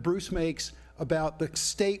that Bruce makes about the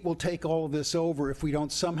state will take all of this over if we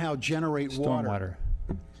don't somehow generate water.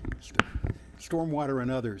 Stormwater and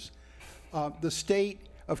others. The state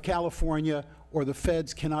of California or the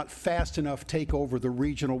feds cannot fast enough take over the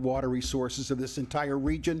regional water resources of this entire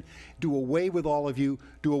region. Do away with all of you.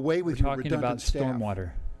 Do away with your redundant staff. We're talking about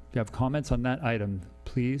stormwater. If you have comments on that item,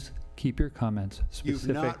 please keep your comments specific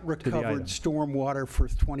You've not to the recovered item. stormwater for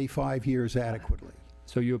 25 years adequately.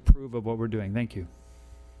 So you approve of what we're doing. Thank you.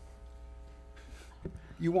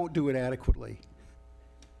 You won't do it adequately.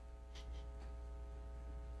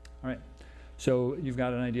 All right. So you've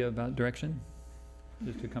got an idea about direction?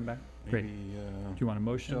 Just to come back? Great. Maybe, Do you want a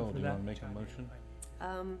motion Jill, for do you that? want to make a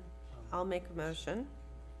motion? I'll make a motion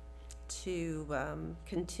to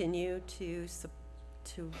continue to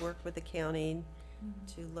work with the county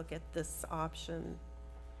to look at this option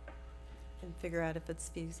and figure out if it's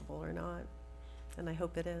feasible or not. And I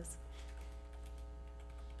hope it is.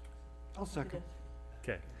 I'll second.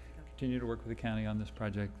 Okay. Continue to work with the county on this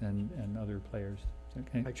project and other players.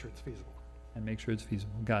 Okay. Make sure it's feasible. And make sure it's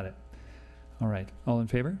feasible. Got it. All right. All in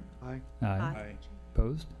favor? Aye. Aye.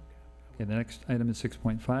 Opposed? Okay, the next item is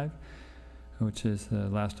 6.5, which is the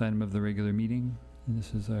last item of the regular meeting. And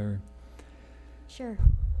this is our... Sure.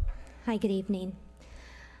 Hi, good evening.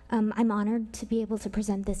 I'm honored to be able to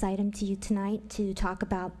present this item to you tonight to talk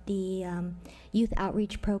about the youth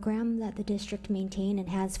outreach program that the district maintains and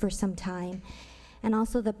has for some time, and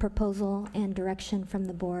also the proposal and direction from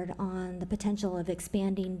the board on the potential of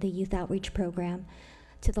expanding the youth outreach program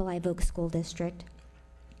to the Live Oak School District.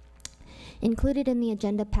 Included in the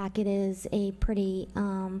agenda packet is a pretty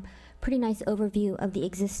nice overview of the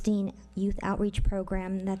existing youth outreach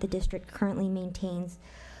program that the district currently maintains,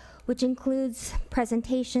 which includes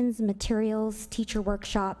presentations, materials, teacher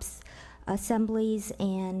workshops, assemblies,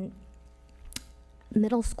 and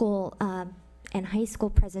middle school and high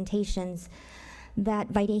school presentations that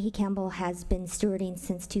Videhi Campbell has been stewarding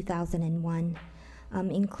since 2001.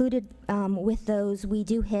 Included with those, we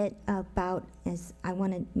do hit about, as I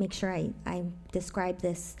want to make sure I describe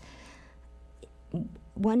this,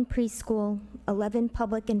 1 preschool, 11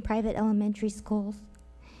 public and private elementary schools.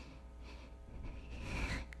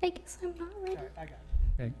 I guess I'm not ready. I got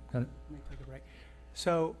it. Okay, got it. Let me take a break.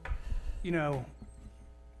 So, you know,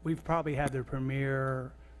 we've probably had the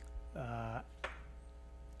premier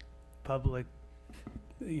public,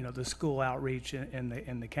 you know, the school outreach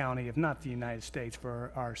in the county, if not the United States,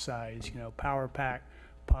 for our size. You know, Power Pack,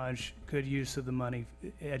 Punch, good use of the money,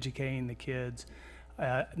 educating the kids.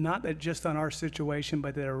 Not that just on our situation,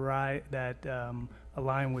 but that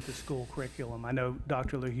align with the school curriculum. I know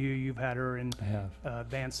Dr. LaHue, you've had her in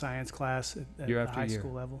advanced science class at the high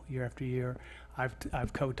school level, year after year.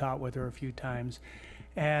 I've co-taught with her a few times.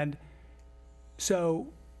 And so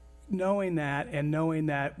knowing that, and knowing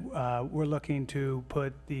that we're looking to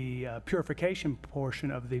put the purification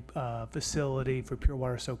portion of the facility for Pure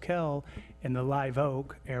Water Soquel in the Live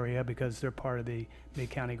Oak area, because they're part of the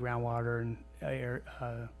Mid-County Groundwater and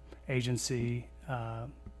Agency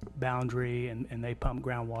boundary, and they pump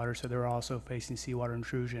groundwater, so they're also facing seawater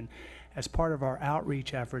intrusion. As part of our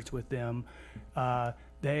outreach efforts with them,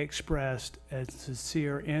 they expressed a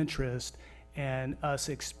sincere interest in us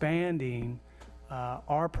expanding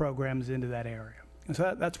our programs into that area. And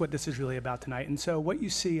so that's what this is really about tonight. And so what you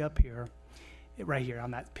see up here, right here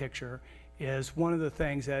on that picture, is one of the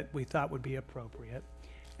things that we thought would be appropriate.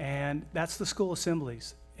 And that's the school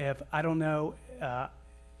assemblies. If I don't know,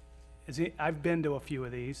 I've been to a few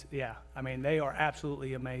of these. Yeah, I mean, they are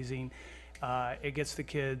absolutely amazing. It gets the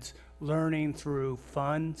kids learning through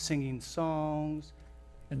fun, singing songs.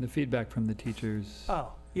 And the feedback from the teachers.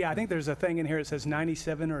 Oh, yeah, I think there's a thing in here that says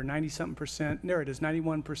 97 or 90-something percent. There it is,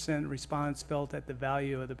 91% response felt that the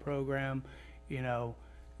value of the program, you know,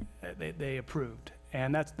 they approved.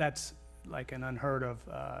 And that's like an unheard of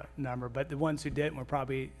number. But the ones who didn't were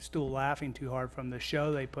probably still laughing too hard from the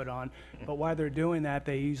show they put on. But while they're doing that,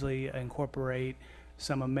 they usually incorporate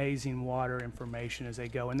some amazing water information as they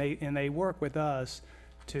go. And they work with us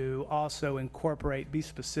to also incorporate, be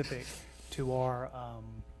specific to our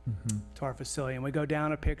facility. And we go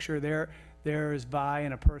down a picture there. There is Vi,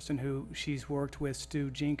 and a person who she's worked with, Stu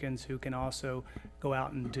Jenkins, who can also go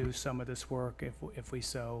out and do some of this work if we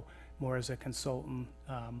so, more as a consultant.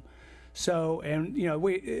 So, and you know,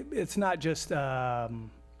 it's not just class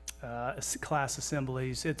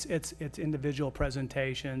assemblies. It's individual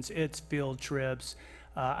presentations. It's field trips.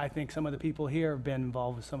 I think some of the people here have been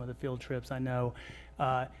involved with some of the field trips. I know.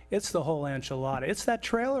 It's the whole enchilada. It's that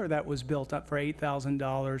trailer that was built up for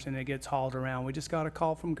 $8,000 and it gets hauled around. We just got a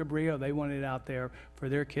call from Cabrillo. They wanted it out there for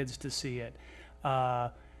their kids to see it.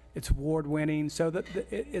 It's award winning. So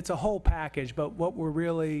it's a whole package. But what we're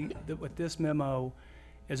really, what this memo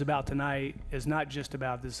is about tonight is not just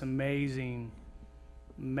about this amazing,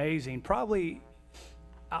 probably,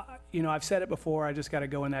 you know, I've said it before, I just got to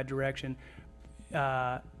go in that direction.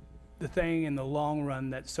 The thing in the long run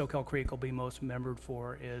that Soquel Creek will be most remembered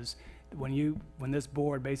for is when this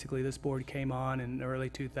board came on in the early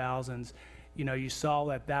 2000s, you know, you saw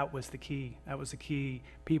that was the key. That was the key.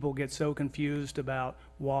 People get so confused about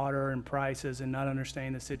water and prices and not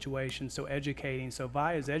understanding the situation. So educating. So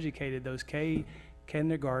Vi has educated those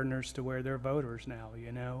kindergartners to where they're voters now,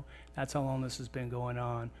 you know. That's how long this has been going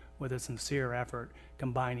on with a sincere effort,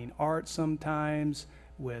 combining art sometimes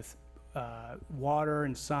with water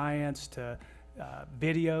and science to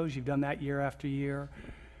videos. You've done that year after year.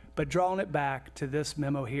 But drawing it back to this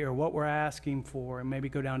memo here, what we're asking for, and maybe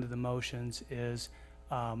go down to the motions, is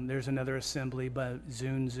there's another assembly, but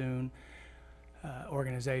Zune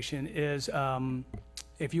organization, is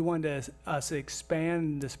if you wanted us to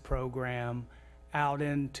expand this program out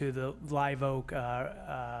into the Live Oak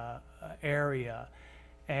area.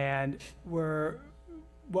 And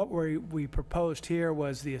what we proposed here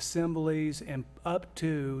was the assemblies and up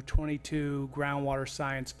to 22 groundwater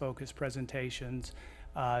science focused presentations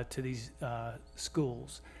to these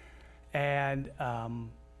schools. And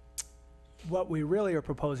what we really are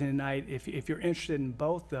proposing tonight, if you're interested in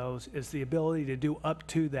both those, is the ability to do up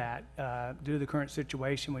to that. Due to the current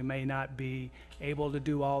situation, we may not be able to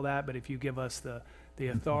do all that, but if you give us the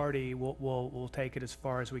authority, we'll take it as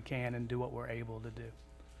far as we can and do what we're able to do.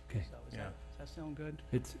 Okay. So does that sound good?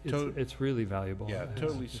 It's really valuable. Yeah,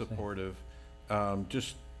 totally supportive.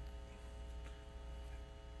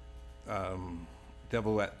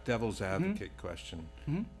 Devil's advocate question.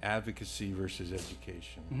 Advocacy versus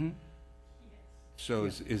education. So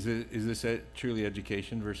is this truly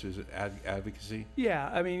education versus advocacy?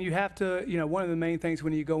 Yeah, I mean, you have to, you know, one of the main things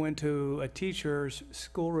when you go into a teacher's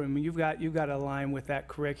schoolroom, you've got to align with that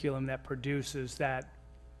curriculum that produces that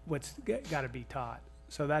what's got to be taught.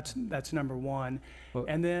 So that's number one. Well,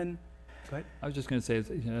 and then, go ahead. I was just going to say,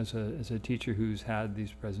 as a teacher who's had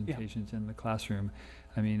these presentations in the classroom,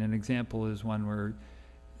 I mean, an example is one where,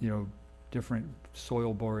 you know, different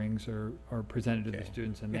soil borings are presented to the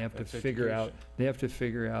students, and they have to figure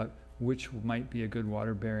out which might be a good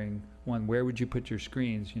water bearing one. Where would you put your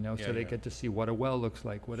screens, you know, so they get to see what a well looks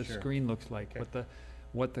like, what a screen looks like,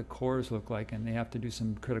 what the cores look like, and they have to do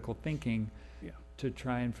some critical thinking to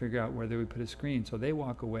try and figure out where they would put a screen. So they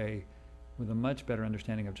walk away with a much better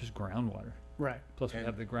understanding of just groundwater. Right. Plus we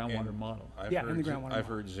have the groundwater model. I've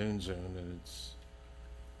heard Zune, and it's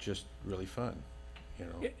just really fun. You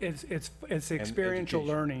know, it's experiential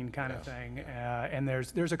learning kind of thing, and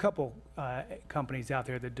there's a couple companies out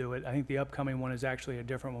there that do it. I think the upcoming one is actually a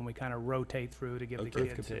different one. We kind of rotate through to give the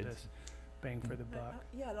kids this bang for the buck.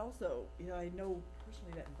 Yeah, and also, you know, I know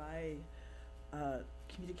personally that Vi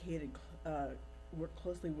communicated, worked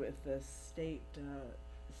closely with the state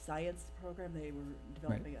science program. They were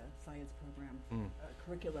developing a science program,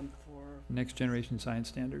 curriculum for next generation science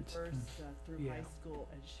standards. First through high school,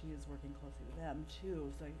 and she is working closely with them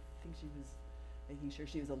too. So I think she was making sure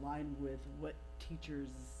she was aligned with what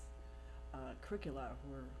teachers' curricula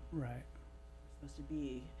were supposed to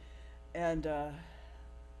be. And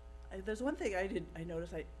there's one thing I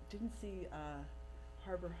noticed. I didn't see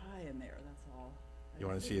Harbor High in there. That's all. You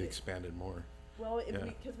want to see it expanded more? Well,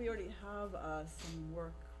 because we already have some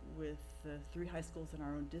work with the 3 high schools in our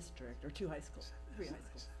own district, or 3 high schools.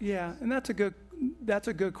 Yeah, and that's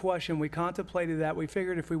a good question. We contemplated that. We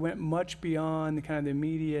figured if we went much beyond kind of the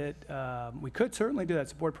immediate, we could certainly do that,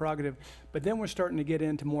 it's a board prerogative, but then we're starting to get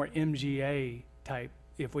into more MGA type.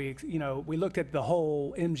 If we, you know, we looked at the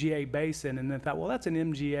whole MGA basin and then thought, well, that's an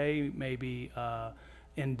MGA maybe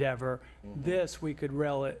endeavor. This we could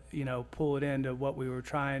pull it into what we were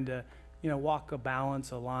trying to, you know, walk a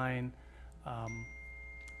balance, a line,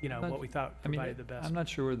 what we thought provided the best. I'm not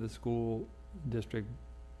sure where the school district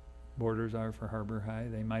borders are for Harbor High.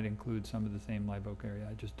 They might include some of the same Live Oak area.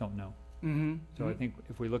 I just don't know. So I think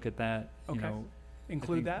if we look at that, you know.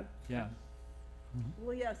 Include that? Yeah.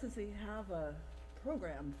 Well, yeah, since they have a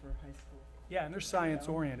program for high school. Yeah, and they're science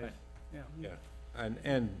oriented. Yeah,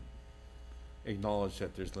 and acknowledge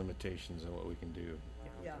that there's limitations on what we can do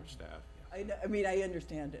for staff. I mean, I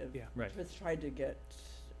understand it. Yeah. Right. Let's try to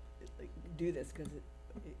do this because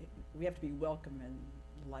we have to be welcome in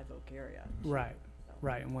the Live Oak area. Right,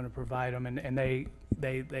 right, and want to provide them, and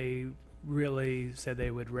they really said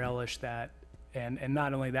they would relish that, and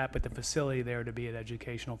not only that, but the facility there to be an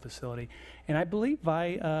educational facility. And I believe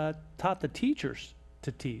Vi taught the teachers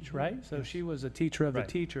to teach, right? So she was a teacher of the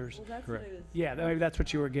teachers. Well, that's Correct. what I was. Yeah, maybe that's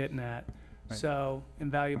what you were getting at. Right. So,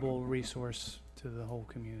 invaluable resource to the whole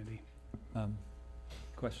community.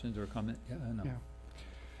 Questions or comment? Yeah, no. Yeah.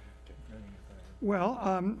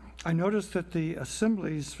 Well, I noticed that the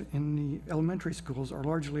assemblies in the elementary schools are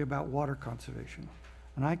largely about water conservation.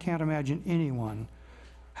 And I can't imagine anyone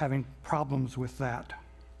having problems with that.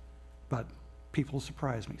 But people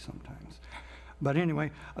surprise me sometimes. But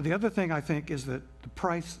anyway, the other thing I think is that the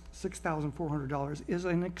price, $6,400, is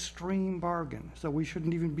an extreme bargain. So we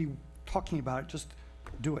shouldn't even be talking about it, just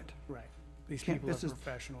do it. Right. These Can't- people are this is-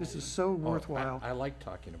 professionals. This is so worthwhile. I like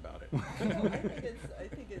talking about it. I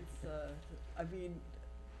think it's, I mean,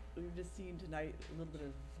 we've just seen tonight a little bit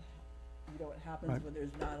of, what happens Right. when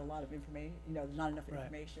there's not a lot of information, there's not enough Right.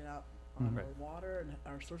 information out on Right. our water and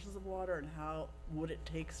our sources of water and what it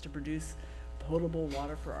takes to produce potable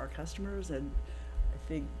water for our customers. And I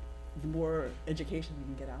think the more education we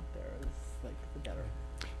can get out there is the better.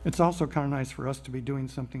 It's also kind of nice for us to be doing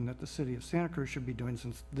something that the city of Santa Cruz should be doing,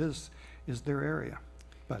 since this is their area.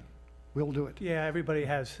 But we'll do it. Yeah, everybody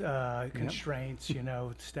has constraints,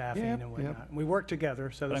 staffing Yep, and yep. whatnot. And we work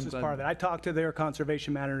together, so But this I'm is glad- part of it. I talked to their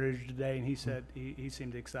conservation manager today, and he said he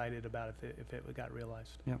seemed excited about it if it got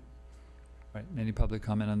realized. Right. Any public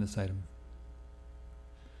comment on this item?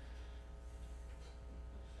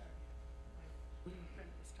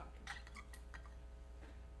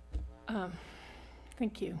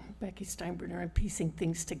 Thank you, Becky Steinbrenner. I'm piecing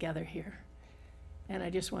things together here. And I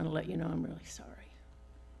just want to let you know I'm really sorry.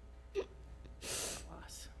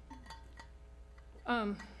 Loss.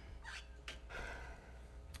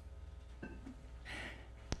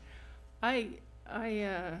 I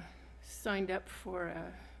signed up for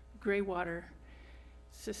a gray water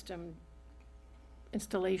system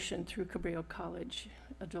installation through Cabrillo College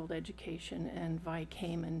Adult Education, and Vi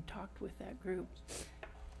came and talked with that group.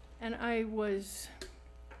 And I was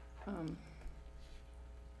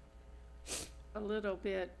a little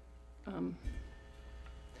bit, I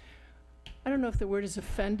don't know if the word is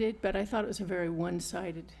offended, but I thought it was a very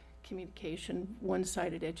one-sided communication,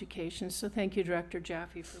 one-sided education. So thank you, Director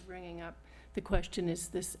Jaffe, for bringing up the question, is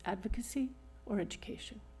this advocacy or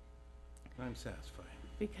education? I'm satisfied.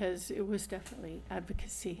 Because it was definitely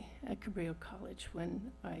advocacy at Cabrillo College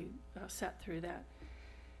when I sat through that.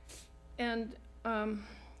 And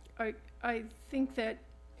I think that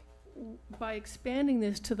by expanding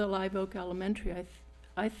this to the Live Oak Elementary,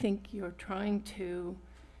 I think you're trying to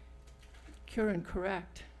cure and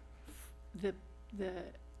correct the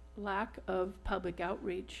lack of public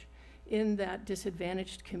outreach in that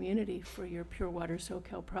disadvantaged community for your Pure Water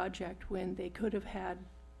Soquel project, when they could have had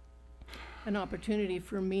an opportunity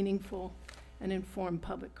for meaningful and informed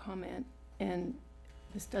public comment, and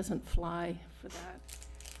this doesn't fly for that.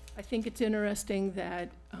 I think it's interesting that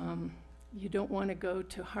you don't want to go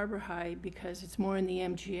to Harbor High because it's more in the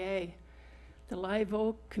MGA. The Live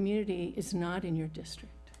Oak community is not in your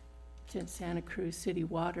district. It's in Santa Cruz City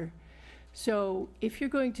Water. So if you're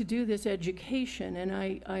going to do this education, and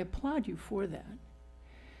I applaud you for that,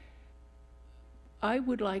 I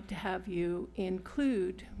would like to have you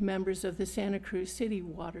include members of the Santa Cruz City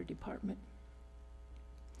Water Department,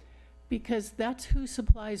 because that's who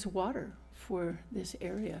supplies water for this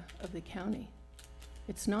area of the county.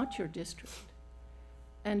 It's not your district.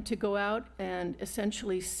 And to go out and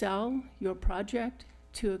essentially sell your project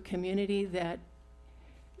to a community that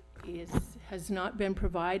has not been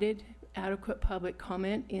provided adequate public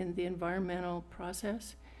comment in the environmental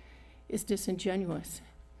process is disingenuous.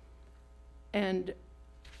 And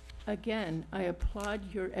again, I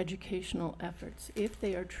applaud your educational efforts, if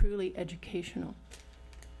they are truly educational.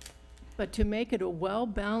 But to make it a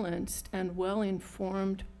well-balanced and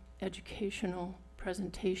well-informed educational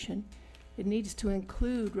presentation, it needs to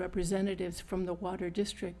include representatives from the water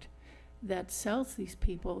district that sells these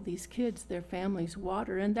people, these kids, their families,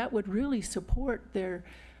 water, and that would really support their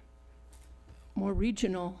more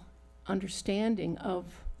regional understanding of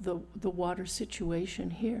the water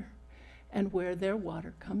situation here and where their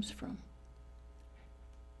water comes from.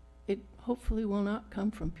 It hopefully will not come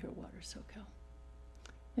from Pure Water Soquel.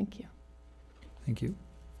 Thank you. Thank you.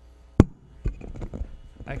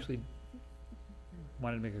 I actually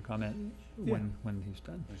wanted to make a comment when he's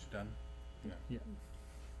done. He's done? Yeah.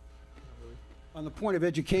 On the point of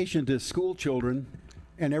education to school children,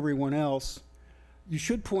 and everyone else, you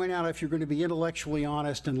should point out, if you're going to be intellectually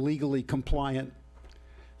honest and legally compliant,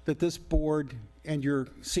 that this board and your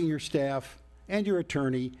senior staff and your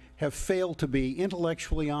attorney have failed to be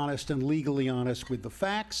intellectually honest and legally honest with the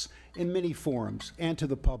facts in many forums and to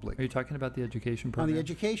the public. Are you talking about the education On program? the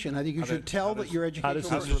education, I think you should tell that your educational...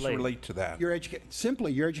 How does this relate to that?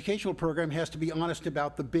 Simply, your educational program has to be honest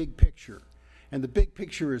about the big picture. And the big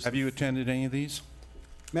picture is... Have you attended any of these?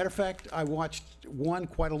 Matter of fact, I watched one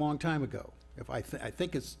quite a long time ago. If I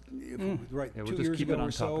think it's right, Yeah, we'll 2 just years keep it ago on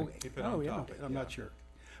or so. topic. Keep it on topic, I'm not sure.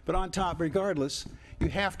 But on top, regardless, you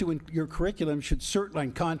have to, your curriculum should certainly,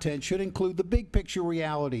 and content should include the big picture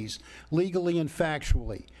realities, legally and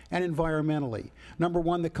factually, and environmentally. Number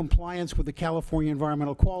one, the compliance with the California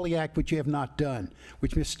Environmental Quality Act, which you have not done,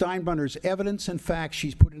 which Ms. Steinbrunner's evidence and facts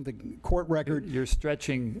she's put in the court record You're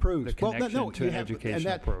stretching proves. the connection to you an have- educational and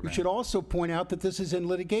that, program. You should also point out that this is in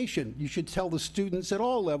litigation. You should tell the students at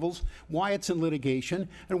all levels why it's in litigation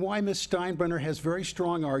and why Ms. Steinbrunner has very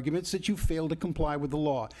strong arguments that you failed to comply with the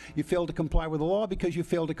law. You failed to comply with the law because you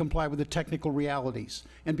failed to comply with the technical realities,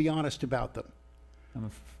 and be honest about them.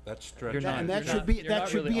 That's stretching. You're not- And that you're should not- be you're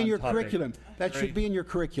not really in your on topic. curriculum. That Very- should be in your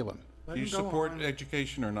curriculum. Do you support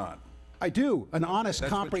education or not? I do. An honest,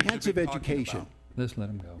 That's what you should be comprehensive talking education. about. Let's let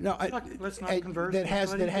him go. No, Let's not converse. that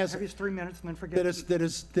has Have his 3 minutes and then forget.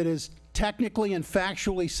 that is technically and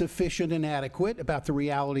factually sufficient and adequate about the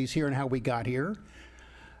realities here and how we got here.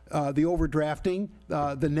 The overdrafting,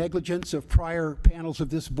 the negligence of prior panels of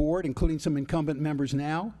this board, including some incumbent members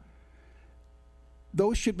now.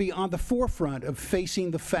 Those should be on the forefront of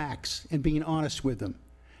facing the facts and being honest with them.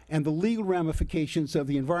 And the legal ramifications of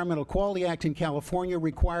the Environmental Quality Act in California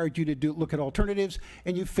required you to look at alternatives,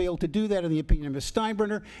 and you failed to do that in the opinion of Ms.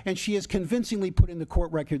 Steinbrunner, and she has convincingly put in the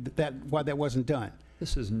court record why that wasn't done.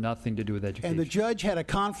 This has nothing to do with education. And the judge had a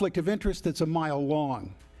conflict of interest that's a mile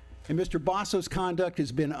long. And Mr. Basso's conduct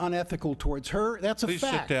has been unethical towards her. That's a Please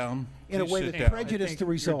fact. sit down. In a Please way sit that down. prejudiced the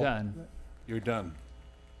result. You're done. You're done.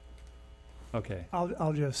 Okay.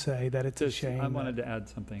 I'll just say that it's a shame. I wanted to add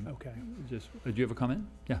something. Okay. Just, do you have a comment?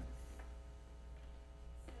 Yeah.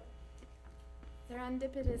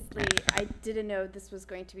 Serendipitously, I didn't know this was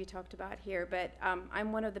going to be talked about here, but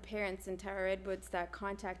I'm one of the parents in Tower Redwoods that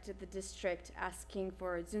contacted the district asking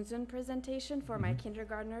for a Zunzun presentation for my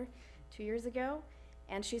kindergartner 2 years ago,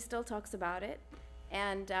 and she still talks about it.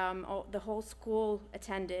 And the whole school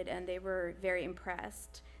attended, and they were very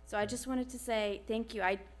impressed. So I just wanted to say thank you.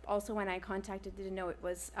 I also, when I contacted, didn't know it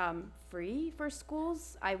was free for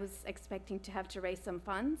schools. I was expecting to have to raise some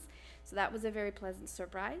funds. So that was a very pleasant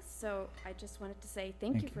surprise. So I just wanted to say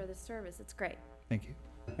thank you for the service. It's great. Thank you.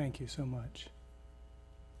 Thank you so much.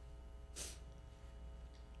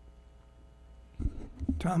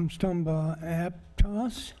 Tom Stumba,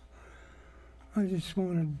 Aptos. I just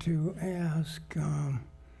wanted to ask,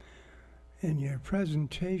 in your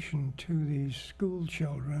presentation to these school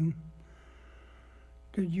children,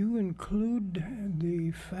 did you include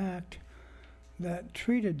the fact that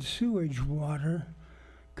treated sewage water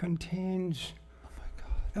contains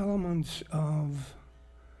elements of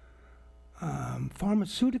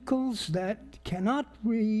pharmaceuticals that cannot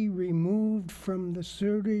be removed from the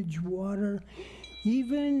sewage water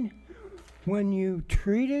even when you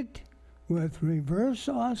treat it with reverse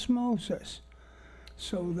osmosis,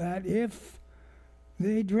 so that if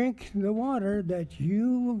they drink the water that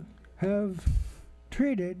you have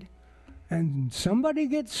treated and somebody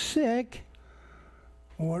gets sick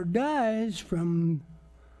or dies from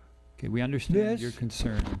Okay, we understand your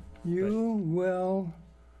concern. you will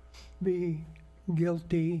be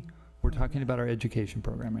guilty. We're talking about our education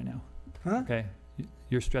program right now. Huh? Okay?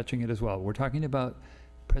 You're stretching it as well. We're talking about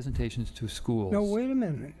presentations to schools. No, wait a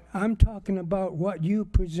minute. I'm talking about what you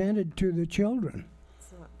presented to the children.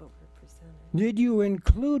 It's not what we're presenting. Did you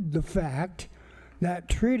include the fact that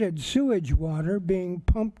treated sewage water being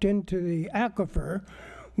pumped into the aquifer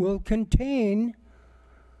will contain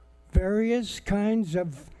various kinds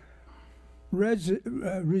of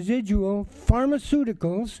residual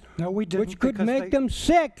pharmaceuticals, which could make them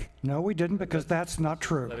sick? No, we didn't, because that's not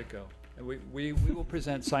true. Let it go. And we will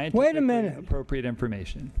present scientifically appropriate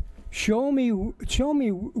information. Show me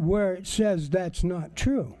where it says that's not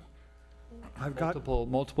true. I've got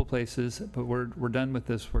multiple places, but we're done with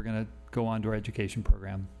this. We're going to go on to our education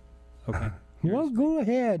program. Okay. Well, go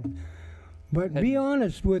ahead, but be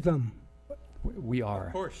honest with them. We are.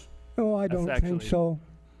 Of course. Oh, I don't think so.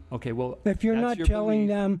 Okay, well, if you're that's not your telling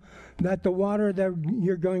belief. them that the water that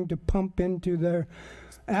you're going to pump into their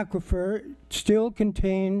aquifer still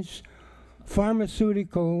contains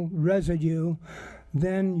pharmaceutical residue,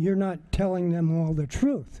 then you're not telling them all the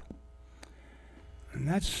truth. And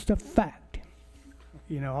that's the fact.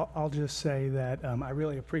 You know, I'll just say that I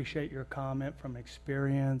really appreciate your comment from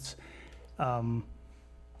experience.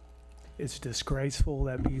 It's disgraceful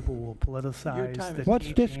that people will politicize the What's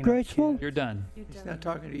teaching of disgraceful? kids. You're done. He's not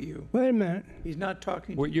talking to you. Wait a minute. He's not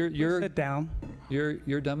talking Well, to you. you're Sit down.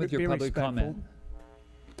 you're done with Be your public respectful. comment.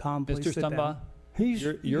 Tom, please Mr. sit down. Stumbaugh, He's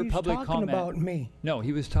your he's public talking comment. about me. No,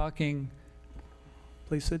 he was talking.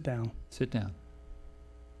 Please sit down. Sit down.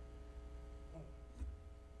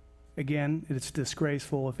 Again, it's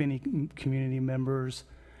disgraceful if any community members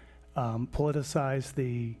politicize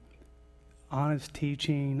the honest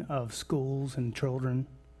teaching of schools and children.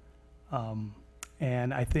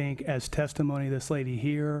 And I think as testimony, this lady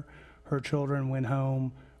here, her children went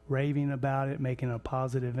home raving about it, making a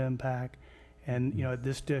positive impact. And, you know,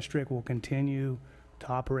 this district will continue to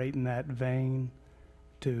operate in that vein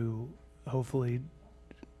to hopefully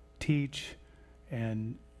teach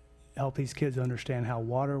and help these kids understand how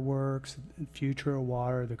water works, the future of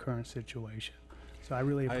water, the current situation. So I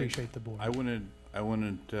really appreciate the board. I wouldn't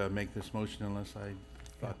make this motion unless I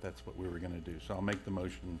thought that's what we were going to do. So I'll make the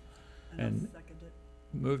motion. And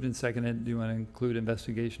moved and seconded. Do you want to include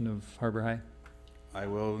investigation of Harbor High? I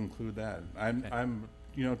will include that. I'm,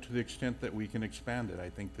 you know, to the extent that we can expand it, I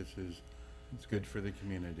think this is good for the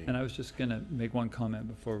community. And I was just going to make one comment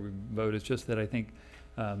before we vote. It's just that I think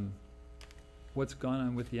what's gone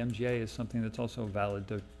on with the MGA is something that's also valid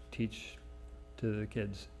to teach to the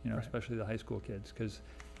kids, you know, Right. especially the high school kids, because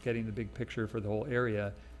getting the big picture for the whole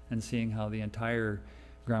area and seeing how the entire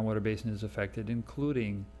groundwater basin is affected,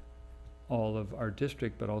 including all of our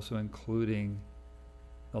district, but also including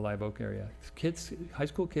the Live Oak area. Kids, high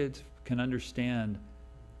school kids can understand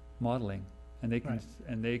modeling, and they can, Right.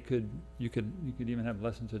 and they could, you could even have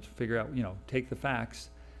lessons to figure out, you know, take the facts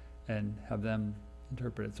and have them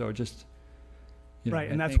interpret it. So it just, you know, Right,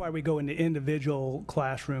 I and that's think why we go into individual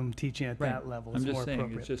classroom teaching at Right. that level. I'm It's just more saying, it's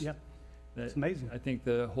appropriate. just Yep. that It's amazing. I think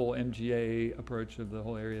the whole MGA approach of the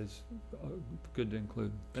whole area is good to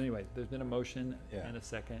include. But anyway, there's been a motion Yeah. and a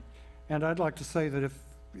second. And I'd like to say that if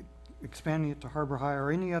expanding it to Harbor High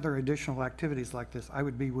or any other additional activities like this, I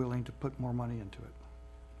would be willing to put more money into it.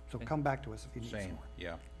 So Okay. come back to us if you need some Same, more.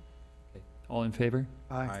 yeah. All in favor?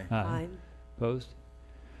 Aye. Aye. Opposed?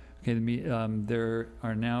 Okay,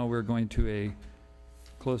 we're going to a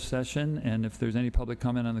closed session, and if there's any public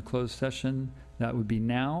comment on the closed session, that would be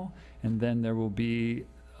now, and then there will be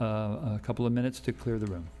a couple of minutes to clear the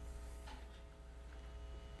room.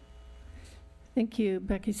 Thank you,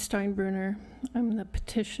 Becky Steinbrunner. I'm the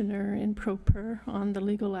petitioner in pro per on the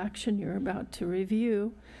legal action you're about to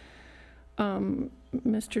review.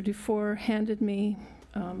 Mr. Dufour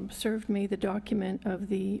served me the document of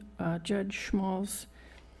the Judge Schmall's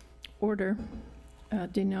order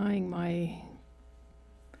denying my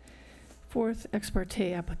fourth ex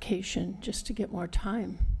parte application just to get more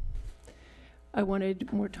time. I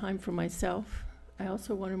wanted more time for myself. I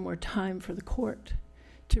also wanted more time for the court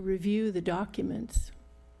to review the documents.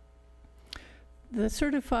 The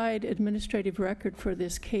certified administrative record for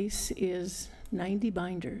this case is 90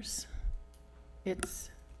 binders. It's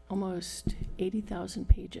almost 80,000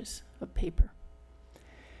 pages of paper.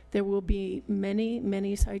 There will be many,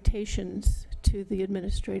 many citations to the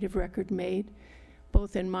administrative record made,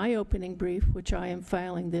 both in my opening brief, which I am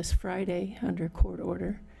filing this Friday under court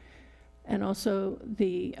order, and also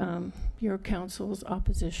the your counsel's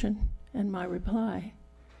opposition and my reply.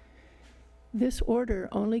 This order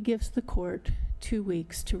only gives the court 2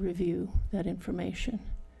 weeks to review that information.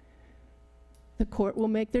 The court will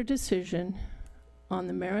make their decision on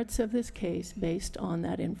the merits of this case based on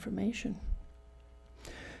that information.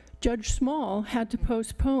 Judge Small had to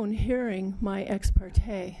postpone hearing my ex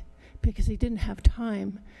parte because he didn't have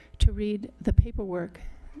time to read the paperwork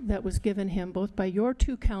that was given him both by your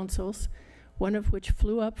two counsels, one of which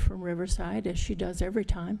flew up from Riverside, as she does every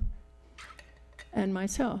time, and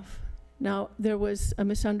myself. Now, there was a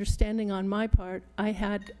misunderstanding on my part. I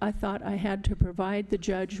thought I had to provide the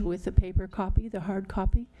judge with the paper copy, the hard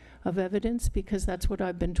copy of evidence, because that's what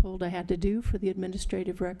I've been told I had to do for the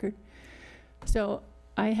administrative record. So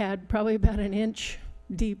I had probably about an inch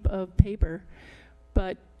deep of paper,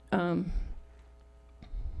 but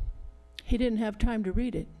he didn't have time to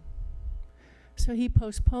read it. So he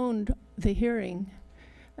postponed the hearing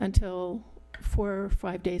until 4 or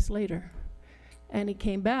 5 days later. And he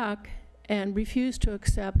came back and refused to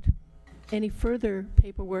accept any further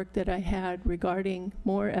paperwork that I had regarding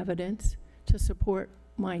more evidence to support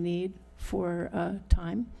my need for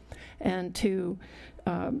time, and to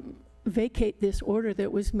vacate this order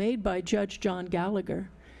that was made by Judge John Gallagher,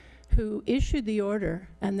 who issued the order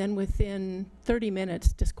and then within 30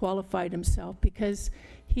 minutes disqualified himself because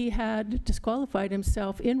he had disqualified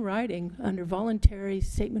himself in writing under voluntary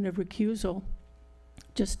statement of recusal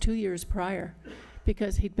just 2 years prior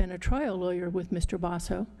because he'd been a trial lawyer with Mr.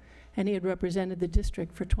 Basso and he had represented the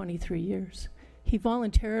district for 23 years. He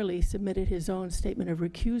voluntarily submitted his own statement of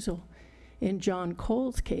recusal in John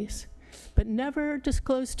Cole's case, but never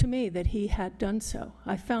disclosed to me that he had done so.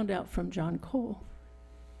 I found out from John Cole.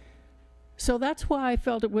 So that's why I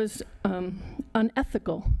felt it was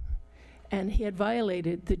unethical, and he had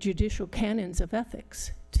violated the judicial canons of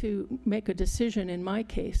ethics to make a decision in my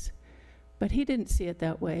case. But he didn't see it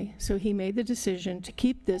that way, so he made the decision to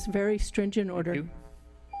keep this very stringent order. Thank you.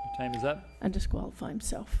 Your time is up. And disqualify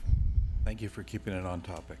himself. Thank you for keeping it on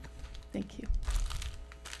topic. Thank you.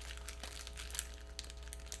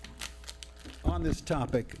 On this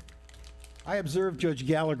topic, I observed Judge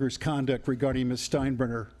Gallagher's conduct regarding Ms.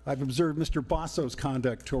 Steinbrenner. I've observed Mr. Basso's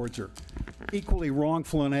conduct towards her. Equally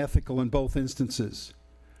wrongful and unethical in both instances.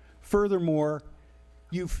 Furthermore,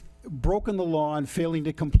 you've broken the law in failing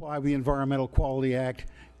to comply with the Environmental Quality Act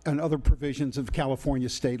and other provisions of California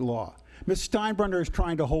state law. Ms. Steinbrenner is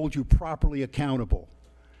trying to hold you properly accountable.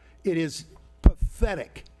 It is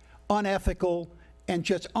pathetic, unethical, and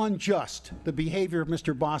just unjust, the behavior of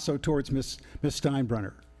Mr. Basso towards Ms.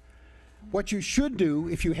 Steinbrenner. What you should do,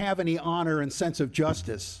 if you have any honor and sense of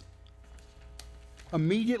justice,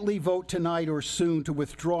 immediately vote tonight or soon to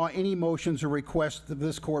withdraw any motions or requests of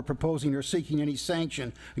this court proposing or seeking any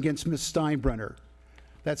sanction against Ms. Steinbrenner.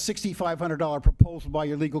 That $6,500 proposal by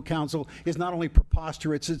your legal counsel is not only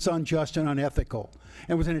preposterous, it's unjust and unethical,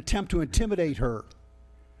 and was an attempt to intimidate her.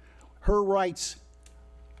 Her rights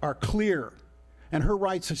are clear, and her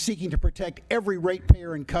rights are seeking to protect every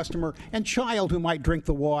ratepayer and customer and child who might drink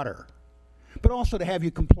the water, but also to have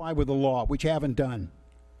you comply with the law, which you haven't done.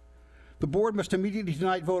 The board must immediately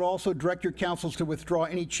tonight vote also direct your counsels to withdraw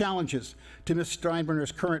any challenges to Ms.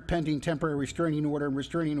 Steinbrenner's current pending temporary restraining order and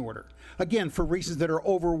restraining order. Again, for reasons that are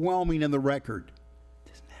overwhelming in the record.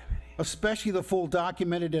 Especially the full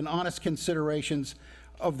documented and honest considerations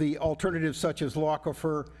of the alternatives such as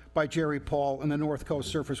Lockefer by Jerry Paul and the North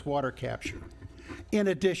Coast surface water capture. In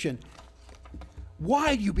addition,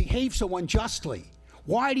 why do you behave so unjustly?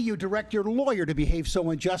 Why do you direct your lawyer to behave so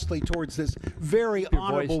unjustly towards this very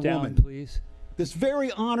honorable woman? Voice down, please. This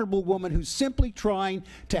very honorable woman who's simply trying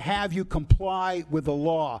to have you comply with the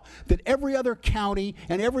law that every other county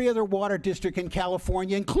and every other water district in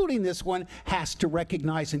California, including this one, has to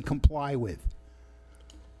recognize and comply with.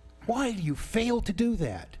 Why do you fail to do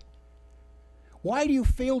that? Why do you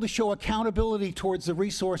fail to show accountability towards the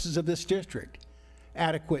resources of this district?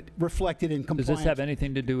 Adequate, reflected in compliance. Does this have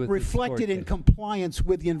anything to do with reflected in compliance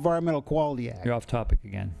with the Environmental Quality Act? You're off topic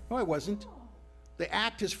again. No, I wasn't. The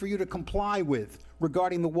act is for you to comply with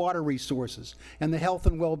regarding the water resources and the health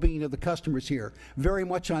and well-being of the customers here. Very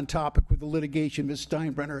much on topic with the litigation Ms.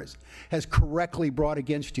 Steinbrenner has correctly brought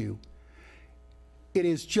against you. It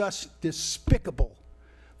is just despicable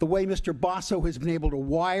the way Mr. Basso has been able to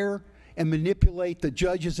wire and manipulate the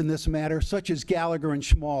judges in this matter, such as Gallagher and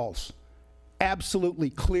Schmalz.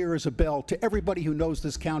 Absolutely clear as a bell to everybody who knows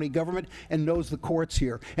this county government and knows the courts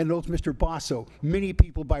here and knows Mr. Basso, many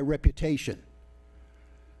people by reputation.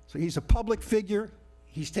 So he's a public figure.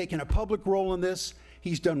 He's taken a public role in this.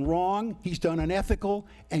 He's done wrong. He's done unethical,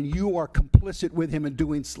 and you are complicit with him in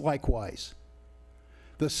doing likewise.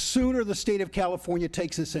 The sooner the state of California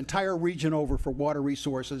takes this entire region over for water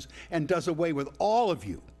resources and does away with all of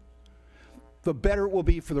you, the better it will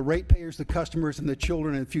be for the ratepayers, the customers, and the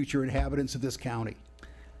children and future inhabitants of this county.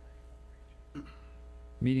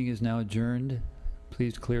 Meeting is now adjourned.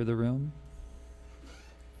 Please clear the room.